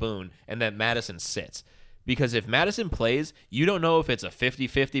Mike Boone and that Madison sits. Because if Madison plays, you don't know if it's a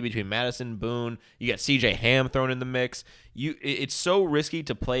 50-50 between Madison and Boone. You got C.J. Ham thrown in the mix. It's so risky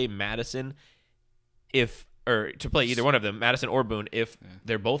to play Madison or to play either one of them, Madison or Boone, if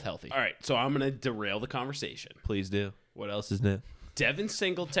they're both healthy. All right, so I'm going to derail the conversation. Please do. What else is new? Devin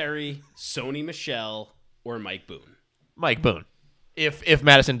Singletary, Sony Michel, or Mike Boone? Mike Boone. If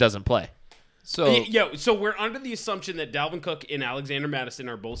Madison doesn't play. So So we're under the assumption that Dalvin Cook and Alexander Madison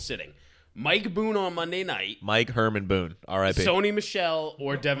are both sitting. Mike Boone on Monday night, Mike Herman Boone, R.I.P. Sony Michel,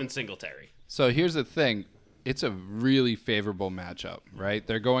 or Devin Singletary. So here's the thing. It's a really favorable matchup, right?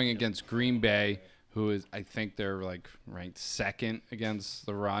 They're going against Green Bay, who is, I think they're like ranked second against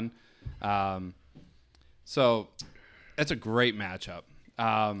the run. So that's a great matchup.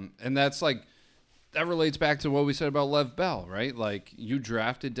 And that's like, that relates back to what we said about Lev Bell, right? Like, you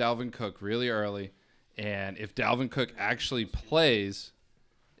drafted Dalvin Cook really early, and if Dalvin Cook actually plays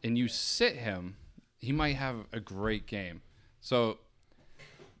and you sit him, he might have a great game. So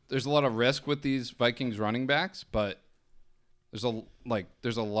there's a lot of risk with these Vikings running backs, but there's a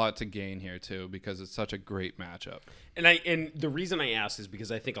lot to gain here too, because it's such a great matchup. And the reason I ask is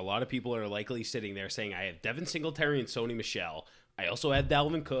because I think a lot of people are likely sitting there saying, I have Devin Singletary and Sony Michel. I also had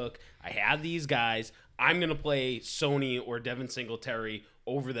Dalvin Cook. I had these guys. I'm going to play Sony or Devin Singletary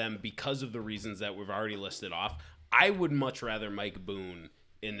over them because of the reasons that we've already listed off. I would much rather Mike Boone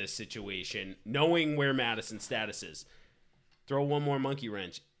in this situation, knowing where Madison's status is. Throw one more monkey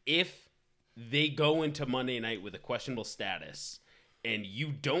wrench. If they go into Monday night with a questionable status and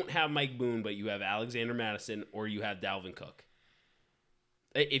you don't have Mike Boone, but you have Alexander Madison or you have Dalvin Cook.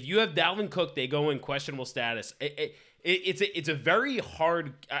 If you have Dalvin Cook, they go in questionable status. It's a very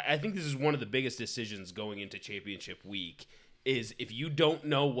hard. I think this is one of the biggest decisions going into championship week is if you don't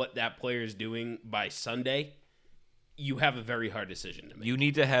know what that player is doing by Sunday, you have a very hard decision to make. You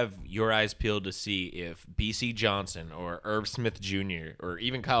need to have your eyes peeled to see if B.C. Johnson or Irv Smith Jr. or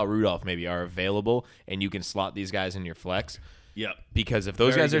even Kyle Rudolph maybe are available, and you can slot these guys in your flex. Yep. Because if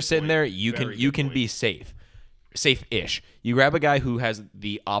those Very guys are good sitting point. there, you Very can good point. be safe-ish. You grab a guy who has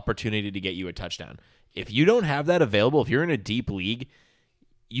the opportunity to get you a touchdown. If you don't have that available, if you're in a deep league,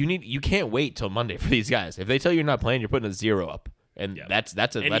 you can't wait till Monday for these guys. If they tell you you're not playing, you're putting a 0 up, and Yep. that's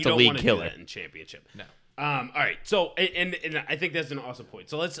And you a don't league wanna do killer. that in championship. No. All right. So, and I think that's an awesome point.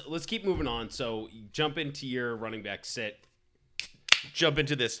 So let's keep moving on. So jump into your running back sit. Jump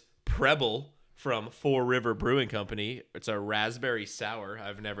into this Preble from Four River Brewing Company. It's a raspberry sour.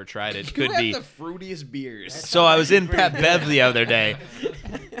 I've never tried it. Could be. the fruitiest beers. So I was in Pet Bev the other day.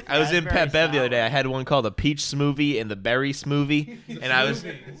 I had one called the peach smoothie and the berry smoothie, and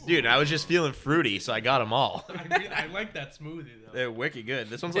I was just feeling fruity, so I got them all. I like that smoothie though. They're wicked good.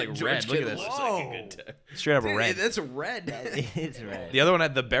 This one's like George red. Look at Kittle this. looks like a good time. Straight up red. That's red. It's red. The other one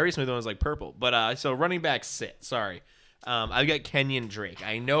had the berry smoothie one was like purple. But so running back sit. Sorry. I've got Kenyon Drake.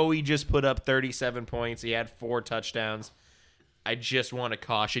 I know he just put up 37 points. He had 4 touchdowns. I just want to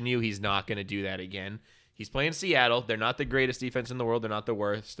caution you, he's not going to do that again. He's playing Seattle. They're not the greatest defense in the world. They're not the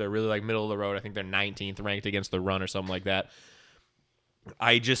worst. They're really like middle of the road. I think they're 19th ranked against the run or something like that.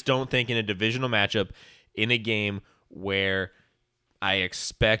 I just don't think in a divisional matchup, in a game where I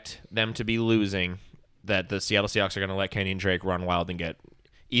expect them to be losing, that the Seattle Seahawks are going to let Kenyon Drake run wild and get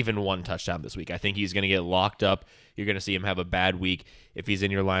even 1 touchdown this week. I think he's going to get locked up. You're going to see him have a bad week. If he's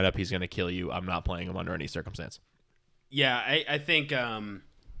in your lineup, he's going to kill you. I'm not playing him under any circumstance. Yeah, I think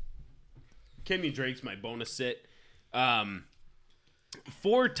Kenyon Drake's my bonus sit.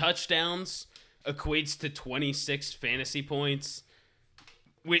 4 touchdowns equates to 26 fantasy points,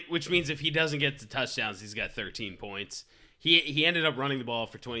 which means if he doesn't get the touchdowns, he's got 13 points. He ended up running the ball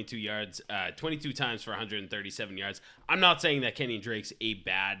for 22 yards, 22 times for 137 yards. I'm not saying that Kenyon Drake's a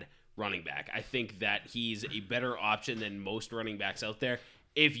bad running back. I think that he's a better option than most running backs out there.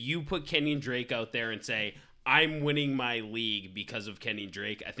 If you put Kenyon Drake out there and say, I'm winning my league because of Kenyon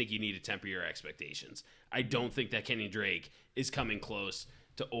Drake, I think you need to temper your expectations. I don't think that Kenyon Drake is coming close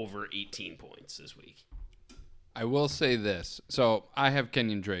to over 18 points this week. I will say this. So I have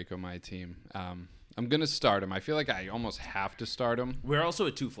Kenyon Drake on my team. I'm going to start him. I feel like I almost have to start him. We're also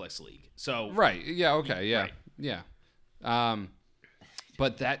a 2-flex league. So Right. Yeah. Okay. Yeah. Right. Yeah.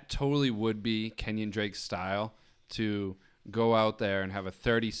 But that totally would be Kenyon Drake's style to go out there and have a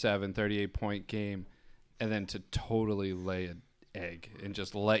 37, 38 point game and then to totally lay an egg and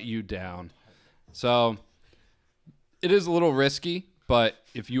just let you down. So it is a little risky, but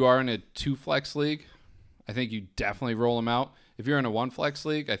if you are in a 2-flex league, I think you definitely roll him out. If you're in a 1-flex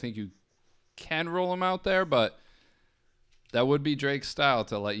league, I think you can roll him out there, but That would be Drake's style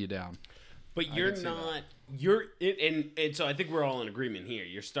to let you down. But you're not. And so I think we're all in agreement here.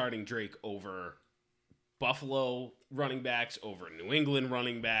 You're starting Drake over Buffalo running backs, over New England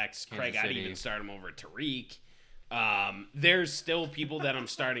running backs. Craig, I'd even start him over Tariq. There's still people that I'm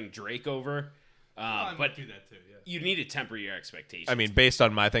starting Drake over. I But might do that too. Yeah. you need to temper your expectations. I mean, based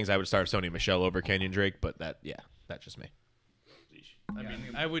on my things, I would start Sony Michel over Kenyon Drake, but that's just me. I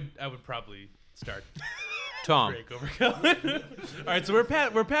mean, I would probably start Tom. Drake over Kellen. All right, so we're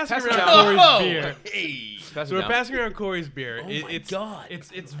passing Pass it around down. Corey's beer. Hey. Pass So it we're down. passing around Corey's beer. Oh my It's God.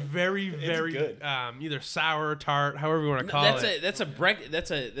 It's very very good. either sour, tart, however you want to call it. That's a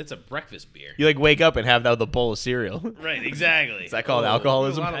breakfast beer. You like wake up and have that with a bowl of cereal. Right, exactly. Is that called A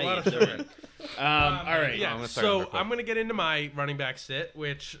alcoholism? lot How of you sugar. doing? All right. Yeah. gonna start So with Nicole. I'm gonna get into my running back sit,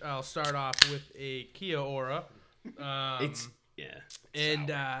 which I'll start off with a Kia Ora.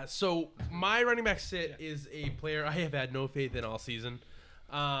 So my running back sit is a player I have had no faith in all season.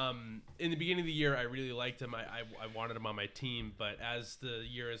 In the beginning of the year, I really liked him. I wanted him on my team, but as the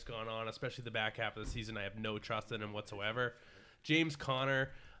year has gone on, especially the back half of the season, I have no trust in him whatsoever. James Conner,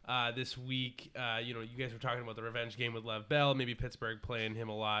 this week, you guys were talking about the revenge game with Lev Bell. Maybe Pittsburgh playing him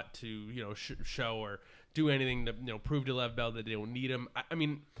a lot to, show or do anything to, prove to Lev Bell that they don't need him. I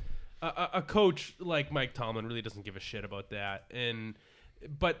mean, a coach like Mike Tomlin really doesn't give a shit about that.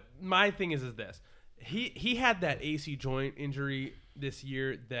 But my thing is this: he had that AC joint injury this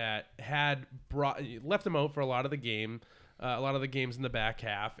year that had left him out for a lot of the games in the back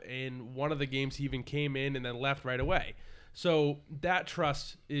half, and one of the games he even came in and then left right away. So that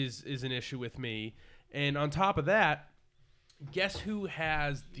trust is an issue with me. And on top of that, guess who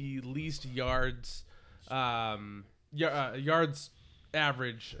has the least yards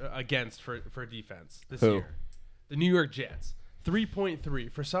average against for defense this Who? year? The New York Jets.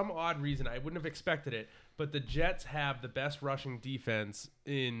 3.3. For some odd reason, I wouldn't have expected it, but the Jets have the best rushing defense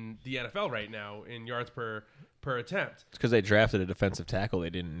in the NFL right now in yards per attempt. It's because they drafted a defensive tackle they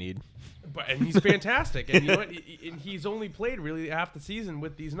didn't need. And he's fantastic. And you know what? And he's only played really half the season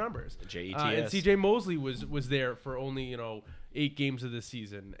with these numbers. JETS. And CJ Mosley was there for only 8 games of the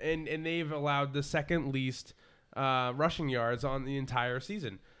season, and they've allowed the second least rushing yards on the entire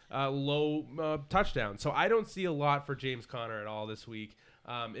season. Low touchdown. So I don't see a lot for James Conner at all this week.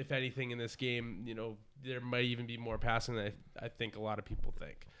 If anything in this game, there might even be more passing than I think a lot of people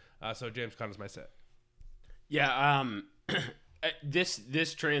think. So James Conner's my set. Yeah.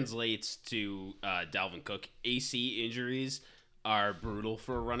 This translates to Dalvin Cook. AC injuries are brutal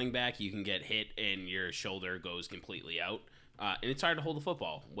for a running back. You can get hit and your shoulder goes completely out, and it's hard to hold the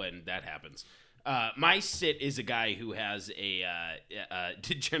football when that happens. My sit is a guy who has a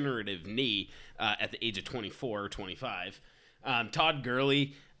degenerative knee at the age of 24 or 25. Todd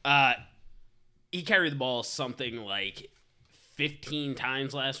Gurley, he carried the ball something like 15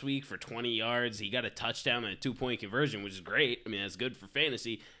 times last week for 20 yards. He got a touchdown and a 2-point conversion, which is great. I mean, that's good for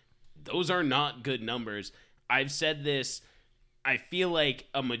fantasy. Those are not good numbers. I've said this. I feel like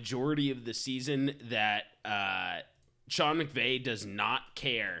a majority of the season that Sean McVay does not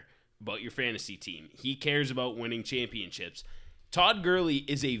care about your fantasy team. He cares about winning championships. Todd Gurley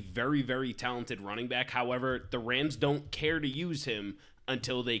is a very, very talented running back. However, the Rams don't care to use him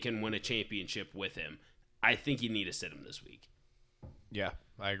until they can win a championship with him. I think you need to sit him this week. Yeah,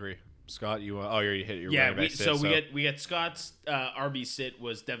 I agree. Scott, you already hit your Yeah, running back sit, we get Scott's RB sit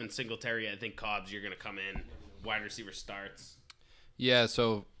was Devin Singletary. I think Cobbs, you're going to come in. Wide receiver starts. Yeah,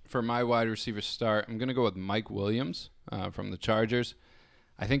 so for my wide receiver start, I'm going to go with Mike Williams from the Chargers.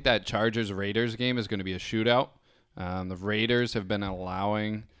 I think that Chargers-Raiders game is going to be a shootout. The Raiders have been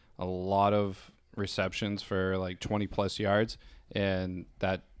allowing a lot of receptions for like 20-plus yards, and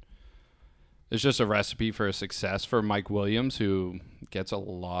that is just a recipe for success for Mike Williams, who gets a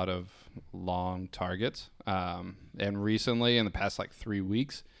lot of long targets. And recently, in the past like 3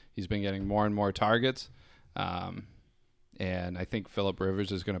 weeks, he's been getting more and more targets. And I think Phillip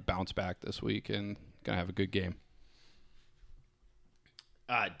Rivers is going to bounce back this week and going to have a good game.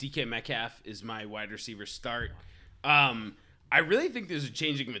 DK Metcalf is my wide receiver start. I really think there's a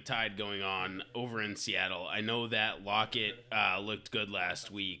changing of the tide going on over in Seattle. I know that Lockett looked good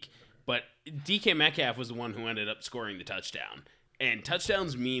last week, but DK Metcalf was the one who ended up scoring the touchdown. And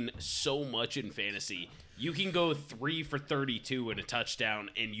touchdowns mean so much in fantasy. You can go 3 for 32 in a touchdown,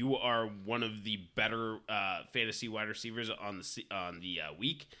 and you are one of the better fantasy wide receivers on the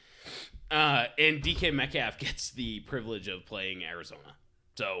week. And DK Metcalf gets the privilege of playing Arizona.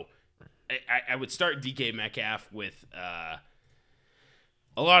 So I would start DK Metcalf with a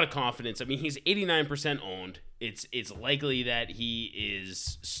lot of confidence. I mean, he's 89% owned. It's likely that he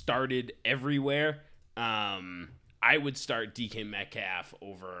is started everywhere. I would start DK Metcalf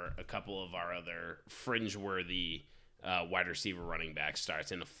over a couple of our other fringe-worthy wide receiver running back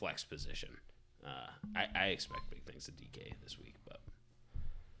starts in a flex position. I expect big things to DK this week. But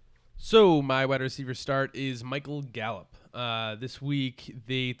So my wide receiver start is Michael Gallup. This week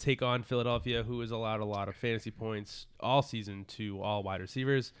they take on Philadelphia, who has allowed a lot of fantasy points all season to all wide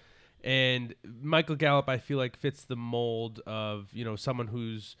receivers. And Michael Gallup, I feel like, fits the mold of, someone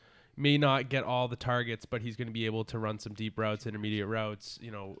who's may not get all the targets, but he's going to be able to run some deep routes, intermediate routes,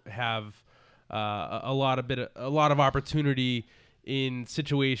 have a lot of opportunity in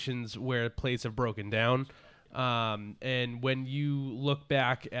situations where plays have broken down. And when you look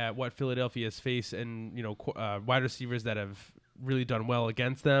back at what Philadelphia has faced and, wide receivers that have really done well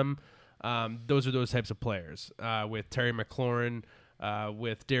against them, those are those types of players, with Terry McLaurin,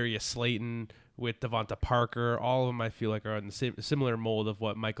 with Darius Slayton, with Devonta Parker. All of them I feel like are in the similar mold of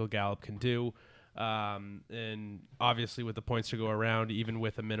what Michael Gallup can do. And obviously with the points to go around, even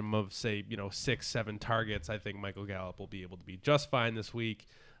with a minimum of, say, 6-7 targets, I think Michael Gallup will be able to be just fine this week.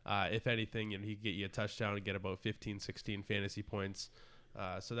 If anything, he can get you a touchdown and get about 15, 16 fantasy points.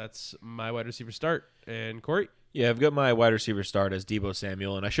 So that's my wide receiver start. And Corey? Yeah, I've got my wide receiver start as Deebo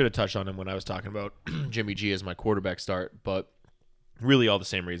Samuel, and I should have touched on him when I was talking about Jimmy G as my quarterback start, but really all the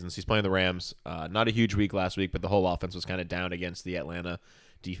same reasons. He's playing the Rams. Not a huge week last week, but the whole offense was kind of down against the Atlanta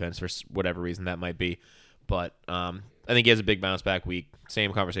defense for whatever reason that might be. But I think he has a big bounce back week.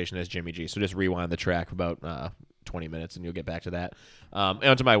 Same conversation as Jimmy G. So just rewind the track about 20 minutes and you'll get back to that. And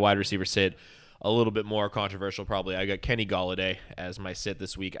onto my wide receiver sit. A little bit more controversial probably. I got Kenny Golladay as my sit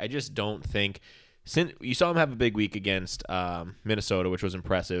this week. I just don't think you saw him have a big week against Minnesota, which was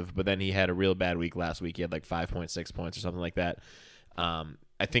impressive, but then he had a real bad week last week. He had like 5.6 points or something like that.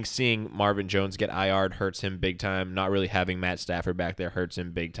 I think seeing Marvin Jones get IR'd hurts him big time. Not really having Matt Stafford back there hurts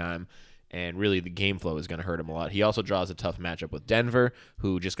him big time. And really the game flow is going to hurt him a lot. He also draws a tough matchup with Denver,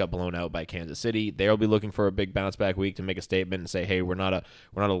 who just got blown out by Kansas City. They'll be looking for a big bounce back week to make a statement and say, hey, we're not a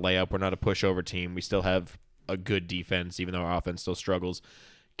layup. We're not a pushover team. We still have a good defense, even though our offense still struggles.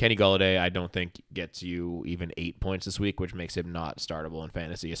 Kenny Golladay, I don't think gets you even 8 points this week, which makes him not startable in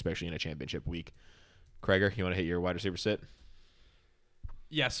fantasy, especially in a championship week. Krager, you want to hit your wide receiver sit?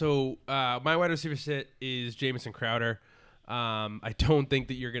 Yeah, so my wide receiver sit is Jamison Crowder. I don't think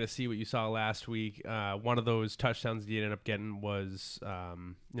that you're going to see what you saw last week. One of those touchdowns he ended up getting was,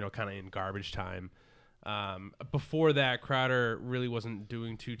 kind of in garbage time. Before that, Crowder really wasn't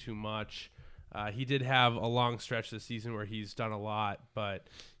doing too much. He did have a long stretch this season where he's done a lot, but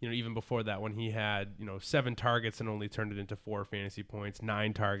even before that, when he had 7 targets and only turned it into 4 fantasy points,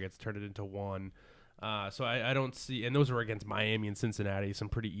 9 targets turned it into 1. So I don't see, and those were against Miami and Cincinnati, some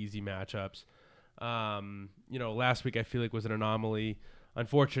pretty easy matchups. Last week I feel like was an anomaly.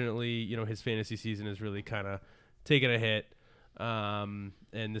 Unfortunately, his fantasy season is really kind of taking a hit. And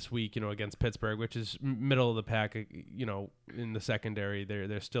this week, against Pittsburgh, which is middle of the pack, in the secondary,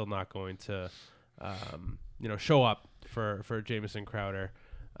 they're still not going to, show up for Jamison Crowder.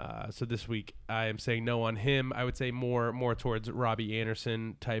 So this week I am saying no on him. I would say more towards Robbie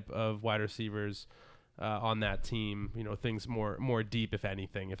Anderson type of wide receivers on that team. Things more deep, if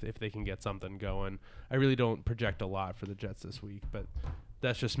anything, if they can get something going. I really don't project a lot for the Jets this week, but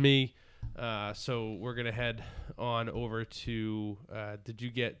that's just me. So we're gonna head on over to. Did you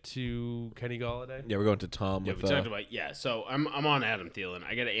get to Kenny Golladay? Yeah, we're going to Tom. yeah, we talked about So I'm on Adam Thielen.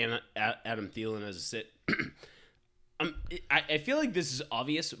 I got Adam Thielen as a sit. I feel like this is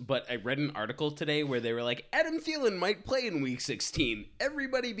obvious, but I read an article today where they were like, Adam Thielen might play in Week 16.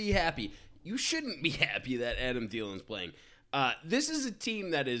 Everybody be happy. You shouldn't be happy that Adam Thielen's playing. This is a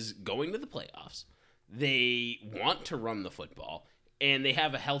team that is going to the playoffs. They want to run the football, and they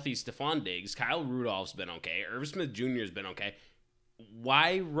have a healthy Stephon Diggs. Kyle Rudolph's been okay. Irv Smith Jr. has been okay.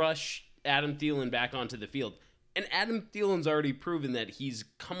 Why rush Adam Thielen back onto the field? And Adam Thielen's already proven that he's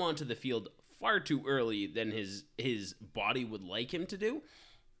come onto the field far too early than his body would like him to do.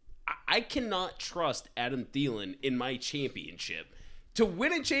 I cannot trust Adam Thielen in my championship. To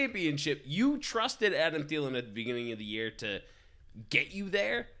win a championship, you trusted Adam Thielen at the beginning of the year to get you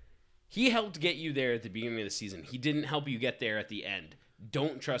there. He helped get you there at the beginning of the season. He didn't help you get there at the end.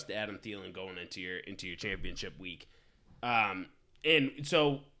 Don't trust Adam Thielen going into your championship week. And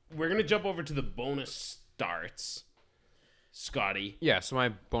so we're gonna jump over to the bonus starts. Scotty. Yeah, so my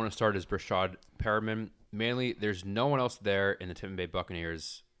bonus start is Brashad Perriman. Mainly, there's no one else there in the Tampa Bay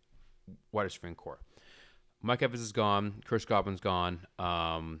Buccaneers wide receiver core. Mike Evans is gone. Chris Godwin's gone.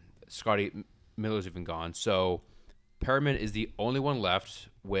 Scotty Miller's even gone. So Perriman is the only one left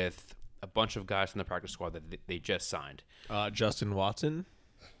with a bunch of guys from the practice squad that they just signed. Justin Watson.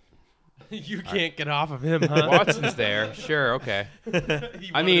 You can't get off of him, huh? Watson's there. Sure, okay. He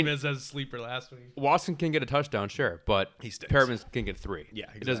I wanted mean- him as a sleeper last week. Watson can get a touchdown, sure, but He stinks. Perriman can get 3. Yeah,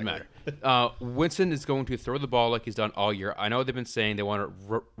 It doesn't exactly. matter. Winston is going to throw the ball like he's done all year. I know they've been saying they want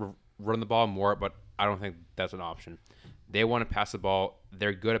to run the ball more, but I don't think that's an option. They want to pass the ball.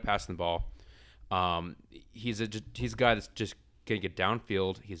 They're good at passing the ball. He's a guy that's just going to get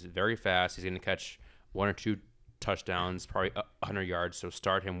downfield. He's very fast. He's going to catch 1 or 2 touchdowns, probably 100 yards. So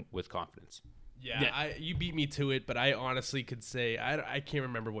start him with confidence. Yeah, you beat me to it, but I honestly could say I can't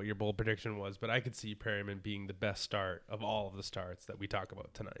remember what your bold prediction was, but I could see Perryman being the best start of all of the starts that we talk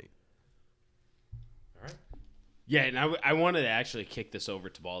about tonight. Yeah, and I wanted to actually kick this over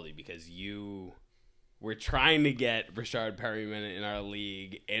to Baldy because you were trying to get Rashard Perryman in our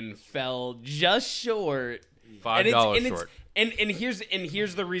league and fell just short. $5 short. And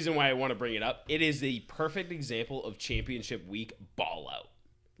here's the reason why I want to bring it up. It is a perfect example of championship week ball out.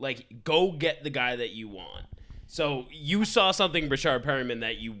 Like, go get the guy that you want. So you saw something Rashard Perryman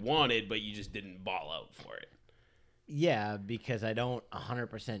that you wanted, but you just didn't ball out for it. Yeah, because I don't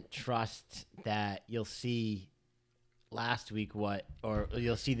 100% trust that you'll see last week or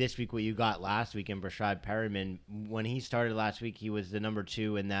you'll see this week what you got last week in Rashard Perryman. When he started last week, he was the number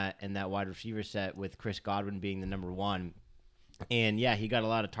 2 in that wide receiver set with Chris Godwin being the number 1. And yeah, he got a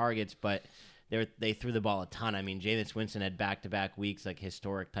lot of targets, but they threw the ball a ton. I mean, Jameis Winston had back-to-back weeks, like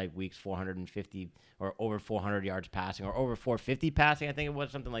historic type weeks, 450 or over 400 yards passing or over 450 passing. I think it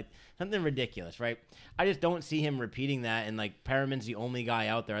was something ridiculous, right? I just don't see him repeating that. And like Perriman's the only guy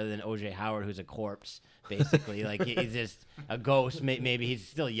out there other than OJ Howard who's a corpse, basically. Like he's just a ghost. Maybe he's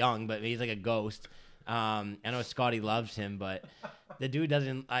still young, but he's like a ghost. I know Scotty loves him, but the dude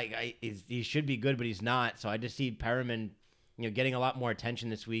doesn't he should be good, but he's not. So I just see Perriman, getting a lot more attention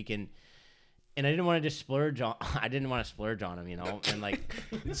this week and I didn't want to just splurge on. I didn't want to splurge on him, and like.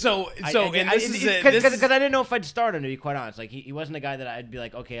 So this is because I didn't know if I'd start him, to be quite honest. Like he wasn't a guy that I'd be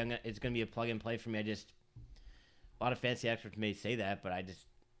like, okay, it's gonna be a plug and play for me. A lot of fancy experts may say that, but I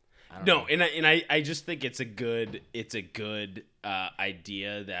don't know. And I just think it's a good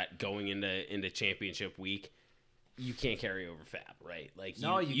idea that going into championship week, you can't carry over Fab, right? Like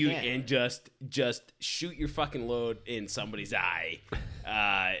you can't. And just shoot your fucking load in somebody's eye,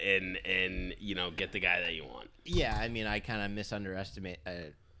 and get the guy that you want. Yeah, I mean, I kind of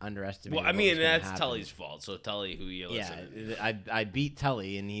underestimated. Well, I mean, that's Tully's fault. So Tully, who you listen. Yeah, I beat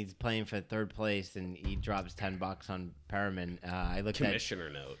Tully, and he's playing for 3rd place, and he drops $10 on Perriman. I looked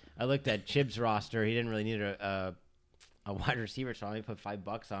at Chib's roster. He didn't really need a wide receiver, so I only put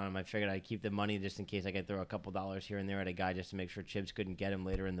 $5 on him. I figured I'd keep the money just in case I could throw a couple dollars here and there at a guy just to make sure Chibs couldn't get him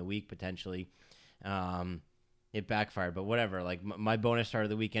later in the week potentially. It backfired, but whatever. Like my bonus start of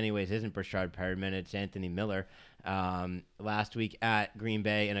the week, anyways, isn't Rashard Perriman. It's Anthony Miller. Last week at Green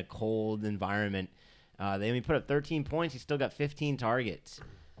Bay in a cold environment, they only put up 13 points. He still got 15 targets.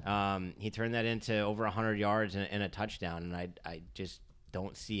 He turned that into over 100 yards and a touchdown, and I just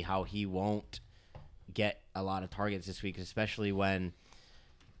don't see how he won't get a lot of targets this week, especially when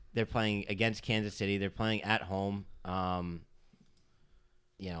they're playing against Kansas City. They're playing at home.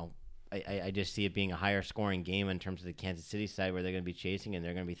 I just see it being a higher scoring game in terms of the Kansas City side where they're going to be chasing and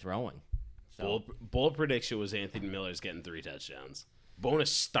they're going to be throwing. So Bold prediction was Anthony Miller's getting 3 touchdowns.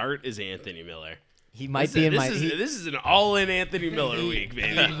 Bonus start is Anthony Miller. He might be in my. This is an all-in Anthony Miller week,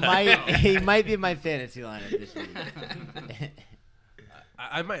 baby. He might be in my fantasy lineup this week.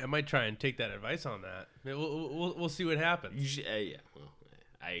 I might try and take that advice on that. We'll see what happens. Yeah, well,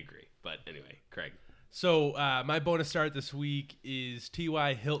 I agree. But anyway, Craig. So my bonus start this week is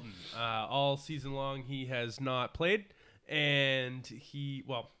T.Y. Hilton. All season long he has not played, and I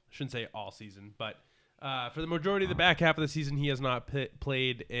shouldn't say all season, but for the majority of the back half of the season he has not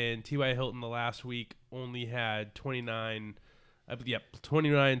played, and T.Y. Hilton the last week only had 29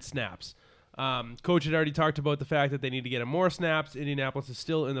 snaps. Coach had already talked about the fact that they need to get him more snaps. Indianapolis is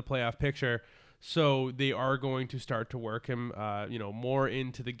still in the playoff picture, so they are going to start to work him, more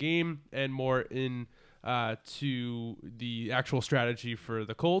into the game and more in to the actual strategy for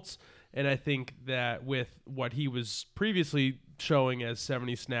the Colts. And I think that with what he was previously showing as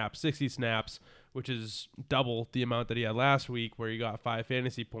 70 snaps, 60 snaps, which is double the amount that he had last week where he got 5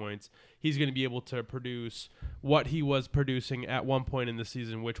 fantasy points, he's going to be able to produce what he was producing at one point in the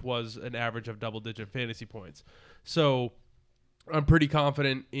season, which was an average of double-digit fantasy points. So I'm pretty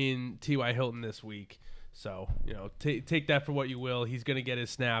confident in T.Y. Hilton this week. So, take that for what you will. He's going to get his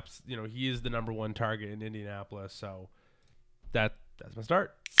snaps. He is the number 1 target in Indianapolis. So that's my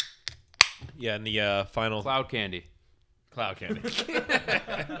start. Yeah, and the final Cloud candy. Cloud candy.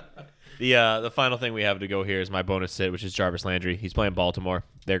 The final thing we have to go here is my bonus sit, which is Jarvis Landry. He's playing Baltimore.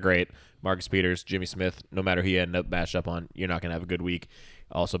 They're great. Marcus Peters, Jimmy Smith. No matter who you end up matched up on, you're not gonna have a good week.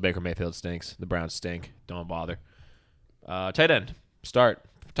 Also, Baker Mayfield stinks. The Browns stink. Don't bother. Tight end. Start.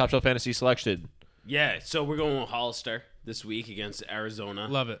 Top Shelf Fantasy selection. Yeah, so we're going with Hollister this week against Arizona.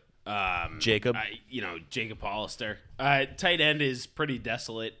 Love it. Jacob. Jacob Hollister. Tight end is pretty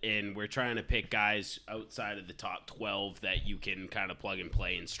desolate, and we're trying to pick guys outside of the top 12 that you can kind of plug and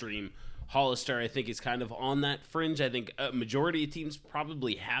play and stream. Hollister, I think, is kind of on that fringe. I think a majority of teams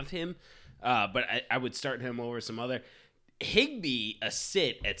probably have him, but I would start him over some other. Higbee, a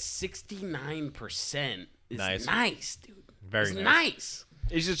sit at 69% is nice, dude. Very nice.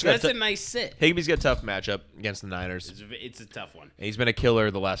 He's just That's a nice sit. Higbee's got a tough matchup against the Niners. It's a tough one. And he's been a killer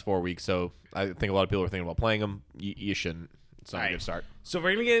the last 4 weeks, so I think a lot of people are thinking about playing him. You shouldn't. It's not a good start. So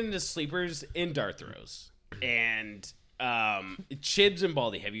we're gonna get into sleepers and dart throws, and Chibs and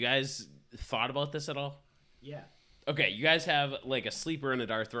Baldy. Have you guys thought about this at all? Yeah. Okay, you guys have like a sleeper and a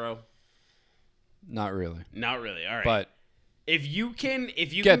dart throw. Not really. Not really. All right. But if you can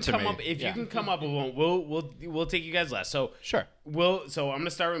Get to come me. up, if Yeah. you can come up with one, we'll take you guys last. So sure. So I'm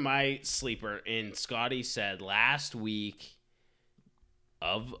gonna start with my sleeper. And Scotty said last week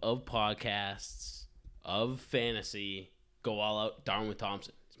of podcasts of fantasy, go all out. Darwin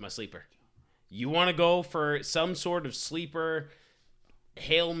Thompson is my sleeper. You want to go for some sort of sleeper,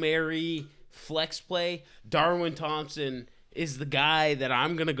 Hail Mary, flex play? Darwin Thompson is the guy that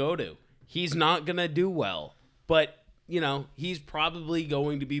I'm gonna go to. He's not gonna do well, but he's probably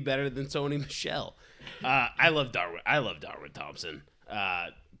going to be better than Sony Michel. I love Darwin. I love Darwin Thompson.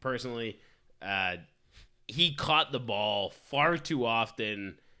 Personally, he caught the ball far too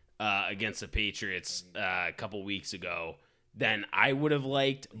often against the Patriots a couple weeks ago than I would have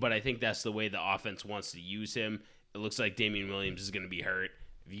liked, but I think that's the way the offense wants to use him. It looks like Damian Williams is going to be hurt.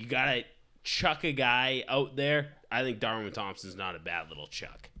 If you got to chuck a guy out there, I think Darwin Thompson's not a bad little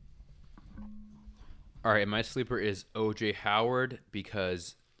chuck. All right, my sleeper is O.J. Howard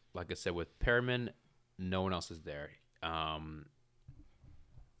because, like I said, with Perriman, no one else is there.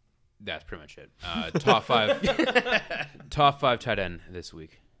 That's pretty much it. Top five tight end this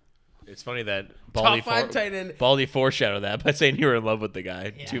week. It's funny that Top 5 tight end. Baldy foreshadowed that by saying you were in love with the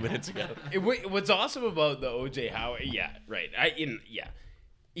guy 2 minutes ago. What's awesome about the O.J. Howard? Yeah, right.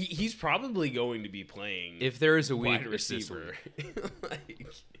 He's probably going to be playing. If there is a week, wide it's this receiver. week.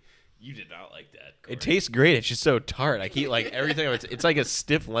 You did not like that, Corey. It tastes great. It's just so tart. I keep like everything. It's like a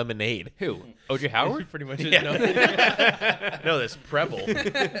stiff lemonade. Who? O.J. Howard? Pretty much. Yeah. No. No, this Preble.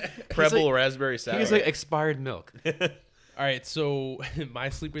 Preble raspberry sour. He's like expired milk. All right, so my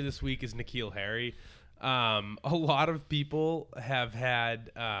sleeper this week is N'Keal Harry. A lot of people have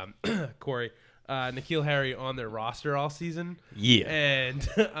had Corey N'Keal Harry on their roster all season. Yeah. And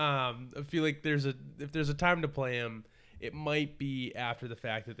I feel like if there's a time to play him, it might be after the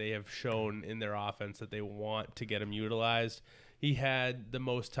fact that they have shown in their offense that they want to get him utilized. He had the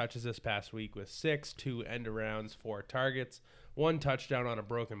most touches this past week with 6, 2 end-arounds, 4 targets, 1 touchdown on a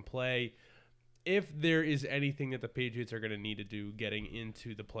broken play. If there is anything that the Patriots are going to need to do getting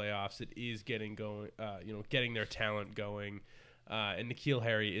into the playoffs, it is getting their talent going. And N'Keal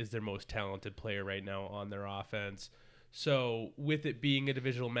Harry is their most talented player right now on their offense. So with it being a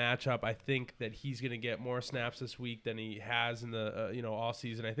divisional matchup, I think that he's going to get more snaps this week than he has in the all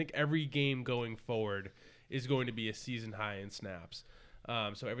season. I think every game going forward is going to be a season high in snaps.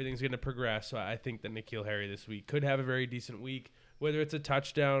 So everything's going to progress. So I think that N'Keal Harry this week could have a very decent week. Whether it's a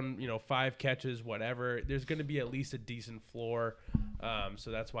touchdown, 5 catches, whatever, there's going to be at least a decent floor.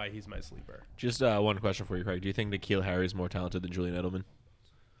 So that's why he's my sleeper. Just one question for you, Craig. Do you think N'Keal Harry is more talented than Julian Edelman?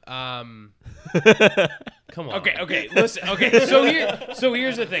 Come on. Okay. Listen. Okay. So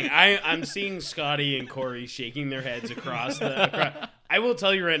here's the thing. I'm seeing Scotty and Corey shaking their heads across the. I will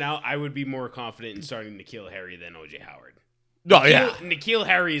tell you right now, I would be more confident in starting N'Keal Harry than O.J. Howard. Oh yeah. N'Keal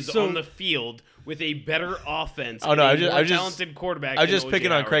Harry is on the field with a better offense. Oh no, and I was just talented quarterback. I was just than picking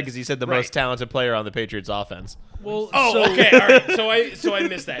O.J. on Howard Craig is. because he said the Right. most talented player on the Patriots offense. Well, Okay, all right. So I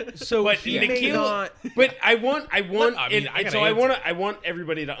missed that. So but he may N'Keal, not- but I want, I I want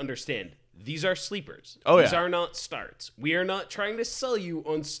everybody to understand. These are sleepers. Oh, These yeah. are not starts. We are not trying to sell you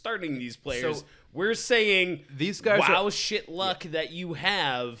on starting these players. So- We're saying These guys wow, are- shit luck that you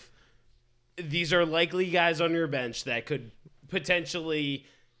have. These are likely guys on your bench that could potentially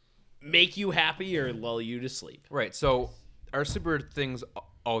make you happy or lull you to sleep. Right. So our sleeper things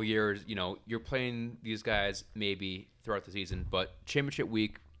all year is, you're playing these guys maybe throughout the season, but championship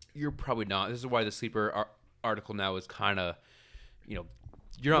week, you're probably not. This is why the sleeper article now is kind of, you're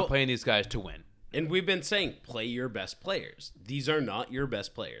not playing these guys to win. And we've been saying play your best players. These are not your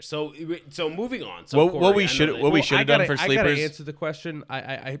best players. So moving on. So What we should have done for I sleepers. gotta answer the question.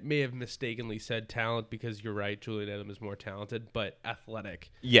 I may have mistakenly said talent because you're right. Julian Edelman is more talented, but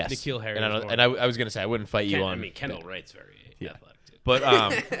athletic. Yes, Nikhil Harry. and I was gonna say I wouldn't fight you on. Kendall Wright's very athletic too. But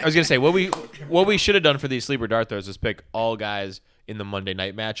I was gonna say what we should have done for these sleeper dart throws is pick all guys in the Monday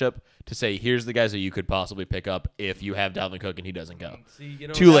night matchup to say here's the guys that you could possibly pick up if you have Dalvin Cook and he doesn't go. See,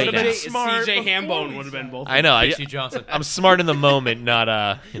 Too late now. CJ Hambone would have been both. I know. Casey Johnson. I'm smart in the moment, not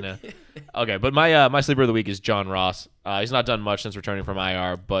Okay, but my sleeper of the week is John Ross. He's not done much since returning from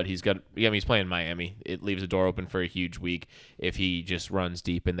IR, but he's playing Miami. It leaves the door open for a huge week if he just runs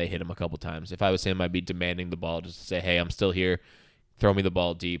deep and they hit him a couple times. If I was him, I'd be demanding the ball just to say, hey, I'm still here. Throw me the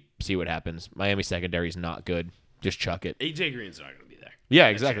ball deep, see what happens. Miami secondary is not good. Just chuck it. AJ Green's not going to be there. Yeah,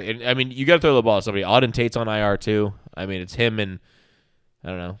 exactly. And, I mean, you got to throw the ball at somebody. Auden Tate's on IR too. I mean, it's him and I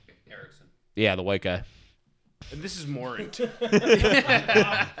don't know. Erickson. Yeah, the white guy. And this is Morant. All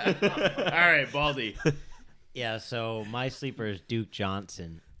right, Baldy. Yeah, so my sleeper is Duke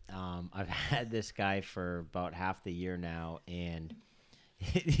Johnson. I've had this guy for about half the year now, and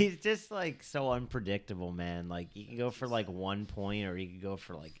he's just like so unpredictable, man. Like he can go for like 1 point or he could go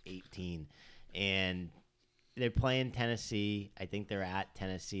for like 18. And they're playing Tennessee. I think they're at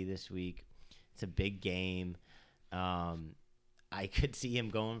Tennessee this week. It's a big game. I could see him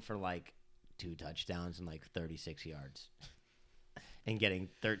going for like 2 touchdowns and like 36 yards and getting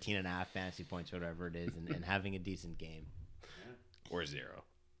 13.5 fantasy points, whatever it is, and having a decent game. Or 0.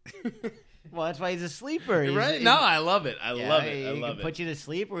 Well, that's why he's a sleeper. Right? No, I love it. I love it. I He love could it. put you to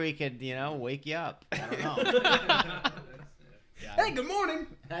sleep or he could, wake you up. I don't know. Hey, good morning.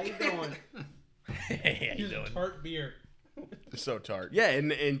 How you doing? Hey, how you doing? Tart beer. So tart. Yeah,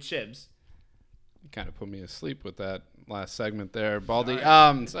 and Chibs. You kind of put me asleep with that last segment there, Baldy.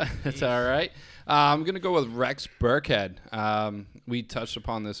 It's all right. I'm going to go with Rex Burkhead. We touched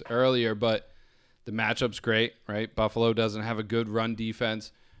upon this earlier, but the matchup's great, right? Buffalo doesn't have a good run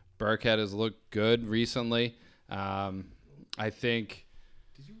defense. Burkhead has looked good recently. I think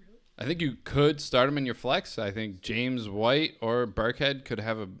you could start him in your flex. I think James White or Burkhead could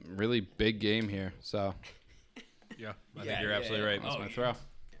have a really big game here. So Yeah, I think you're absolutely right. that's my throw.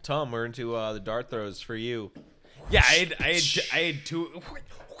 Tom, we're into the dart throws for you. Yeah, I had 2.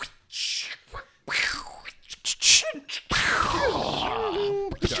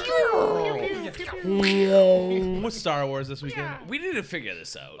 What's Star Wars this weekend? We need to figure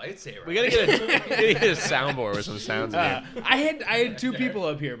this out. Lightsaber. We gotta get a soundboard with some sounds in it. I had 2 people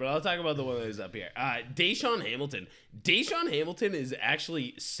up here, but I'll talk about the one that is up here. Deshaun Hamilton. Deshaun Hamilton is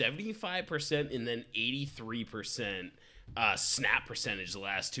actually 75% and then 83% snap percentage the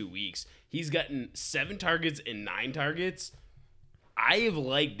last 2 weeks. He's gotten 7 targets and 9 targets. I have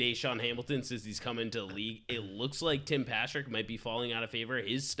liked Deshaun Hamilton since he's come into the league. It looks like Tim Patrick might be falling out of favor.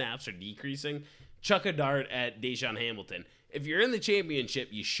 His snaps are decreasing. Chuck a dart at Deshaun Hamilton. If you're in the championship,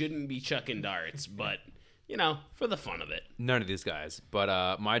 you shouldn't be chucking darts, but, for the fun of it. None of these guys.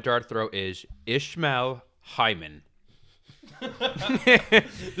 But my dart throw is Ishmael Hyman.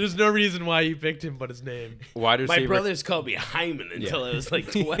 There's no reason why you picked him but his name. Wide receiver. My brothers called me Hyman until I was like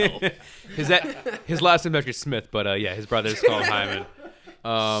 12. His last name is actually Smith, but his brother's called Hyman.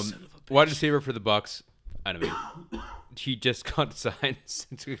 Wide receiver for the Bucks. I don't mean, he just got signed. So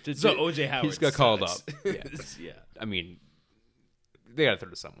OJ Howard. He just got called up. sucks. Yeah. I mean, they got to throw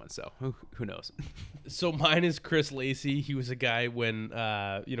to someone. So who knows? So mine is Chris Lacey. He was a guy when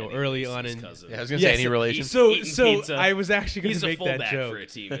early on in. Cousin. Yeah, I was gonna say Yes, any relation. So Eating pizza. I was actually going He's to a make that fullback joke. for a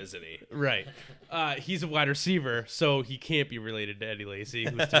team, isn't he? Right. He's a wide receiver, so he can't be related to Eddie Lacy,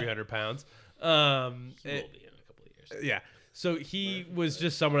 who's 300 pounds. He will be in a couple of years. Yeah. So he was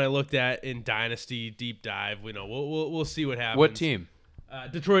just someone I looked at in Dynasty Deep Dive. We'll see what happens. What team?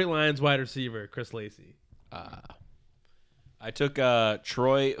 Detroit Lions wide receiver Chris Lacey. I took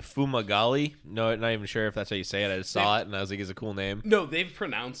Troy Fumagalli. No, not even sure if that's how you say it. I just saw it and I was like, it's a cool name. No, they've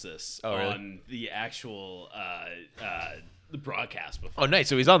pronounced this really? on the actual the broadcast before. Oh, nice.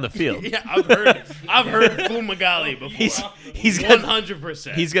 So he's on the field. Yeah, I've heard Fumagalli before. He's got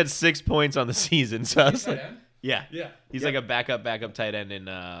 100%. He's got 6 points on the season. So I was like, yeah. Yeah. He's like a backup tight end in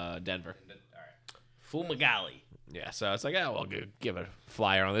Denver. Fumagalli. Yeah. So I was like, well, give a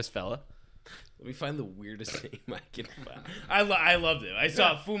flyer on this fella. Let me find the weirdest name I can find. I loved it. I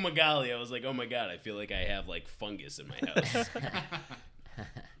saw Fumagalli. I was like, oh my god, I feel like I have like fungus in my house.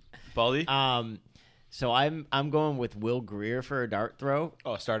 Baldy? So I'm going with Will Greer for a dart throw.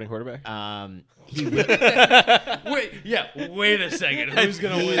 Oh, starting quarterback. He will, Wait a second. Who's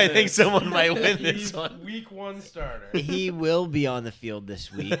gonna win? I think this? someone might win this He's one. week 1 starter. he will be on the field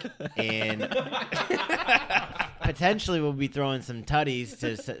this week, and potentially we'll be throwing some tutties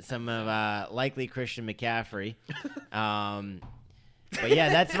to some of likely Christian McCaffrey. But yeah,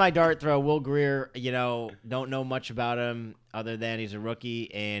 that's my dart throw. Will Greer, don't know much about him other than he's a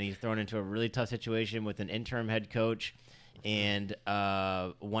rookie and he's thrown into a really tough situation with an interim head coach and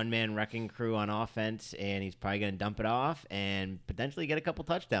one-man wrecking crew on offense, and he's probably going to dump it off and potentially get a couple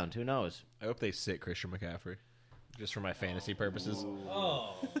touchdowns. Who knows? I hope they sit Christian McCaffrey, just for my fantasy purposes.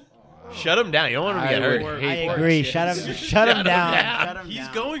 Oh. Shut him down. You don't want him to get hurt. I agree. Shut him down. He's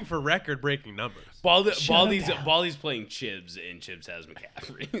going for record-breaking numbers. Baldy's playing Chibs, and Chibs has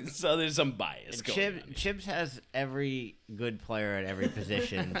McCaffrey, so there's some bias going on. Chibs has every good player at every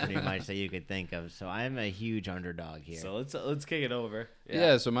position, pretty much, that you could think of. So I'm a huge underdog here. So let's kick it over.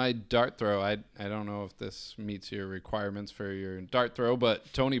 Yeah, so my dart throw, I don't know if this meets your requirements for your dart throw,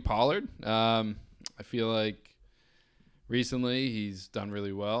 but Tony Pollard, I feel like recently he's done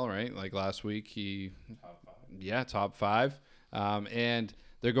really well, right? Like last week, top 5. And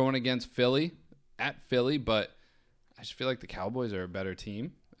they're going against Philly, at Philly, but I just feel like the Cowboys are a better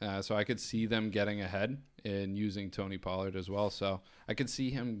team. So I could see them getting ahead and using Tony Pollard as well. So I could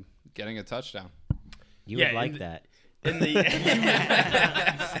see him getting a touchdown. You would like that.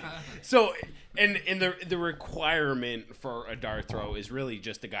 So the requirement for a dart throw is really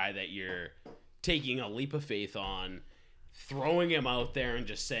just the guy that you're taking a leap of faith on, throwing him out there and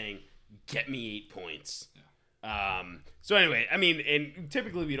just saying, get me 8 points. So anyway, I mean, and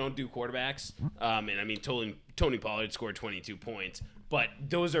typically we don't do quarterbacks. And I mean, Tony Pollard scored 22 points, but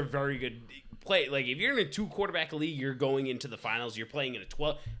those are very good play. Like if you're in a 2-quarterback league, you're going into the finals. You're playing in a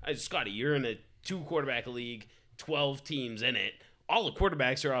 12. Scotty, you're in a 2-quarterback league, 12 teams in it. All the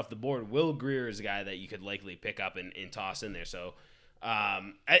quarterbacks are off the board. Will Greer is a guy that you could likely pick up and toss in there. So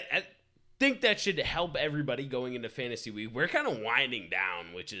I think that should help everybody going into fantasy week. We're kind of winding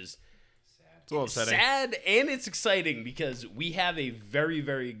down, which is It's a little upsetting. sad, and it's exciting because we have a very,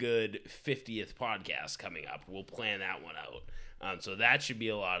 very good 50th podcast coming up. We'll plan that one out. So that should be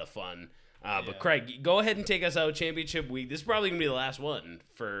a lot of fun. But Craig, go ahead and take us out championship week. This is probably going to be the last one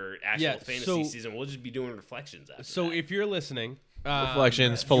for actual fantasy season. We'll just be doing reflections after that. If you're listening,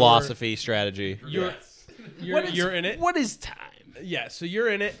 Reflections, philosophy, strategy. You're in it. What is time? Yeah, so you're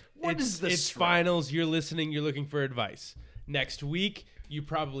in it. Is the it's strike? finals. You're listening. You're looking for advice. Next week, you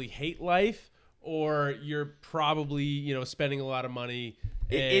probably hate life, or you're probably spending a lot of money.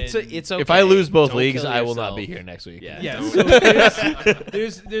 It's okay. If I lose both Don't leagues, kill I will not yourself. be here next week. Yeah. So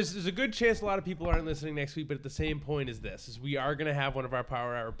there's a good chance a lot of people aren't listening next week, but at the same point as this is we are going to have one of our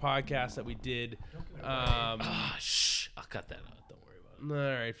Power Hour podcasts that we did. Shh. I'll cut that out. Don't worry about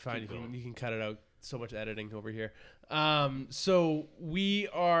it. All right, fine. You can cut it out. So much editing over here. So we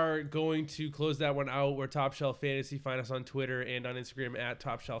are going to close that one out. We're Top Shelf Fantasy. Find us on Twitter and on Instagram at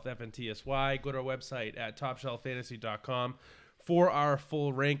TopShelfFNTSY. Go to our website at TopShelfFantasy.com for our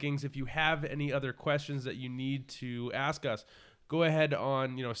full rankings. If you have any other questions that you need to ask us, go ahead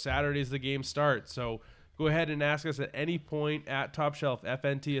on, Saturdays the game starts. So go ahead and ask us at any point at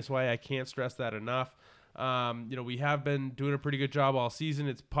TopShelfFNTSY. I can't stress that enough. We have been doing a pretty good job all season.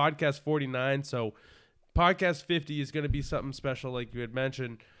 It's podcast 49, so podcast 50 is going to be something special, like you had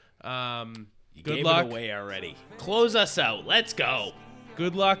mentioned. You Good gave luck. it away already. Close us out. Let's go.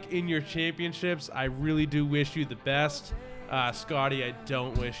 Good luck in your championships. I really do wish you the best. Scotty, I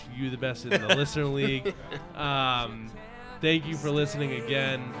don't wish you the best in the listener league. Thank you for listening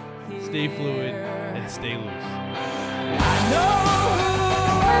again. Stay fluid and stay loose. I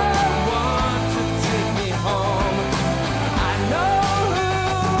know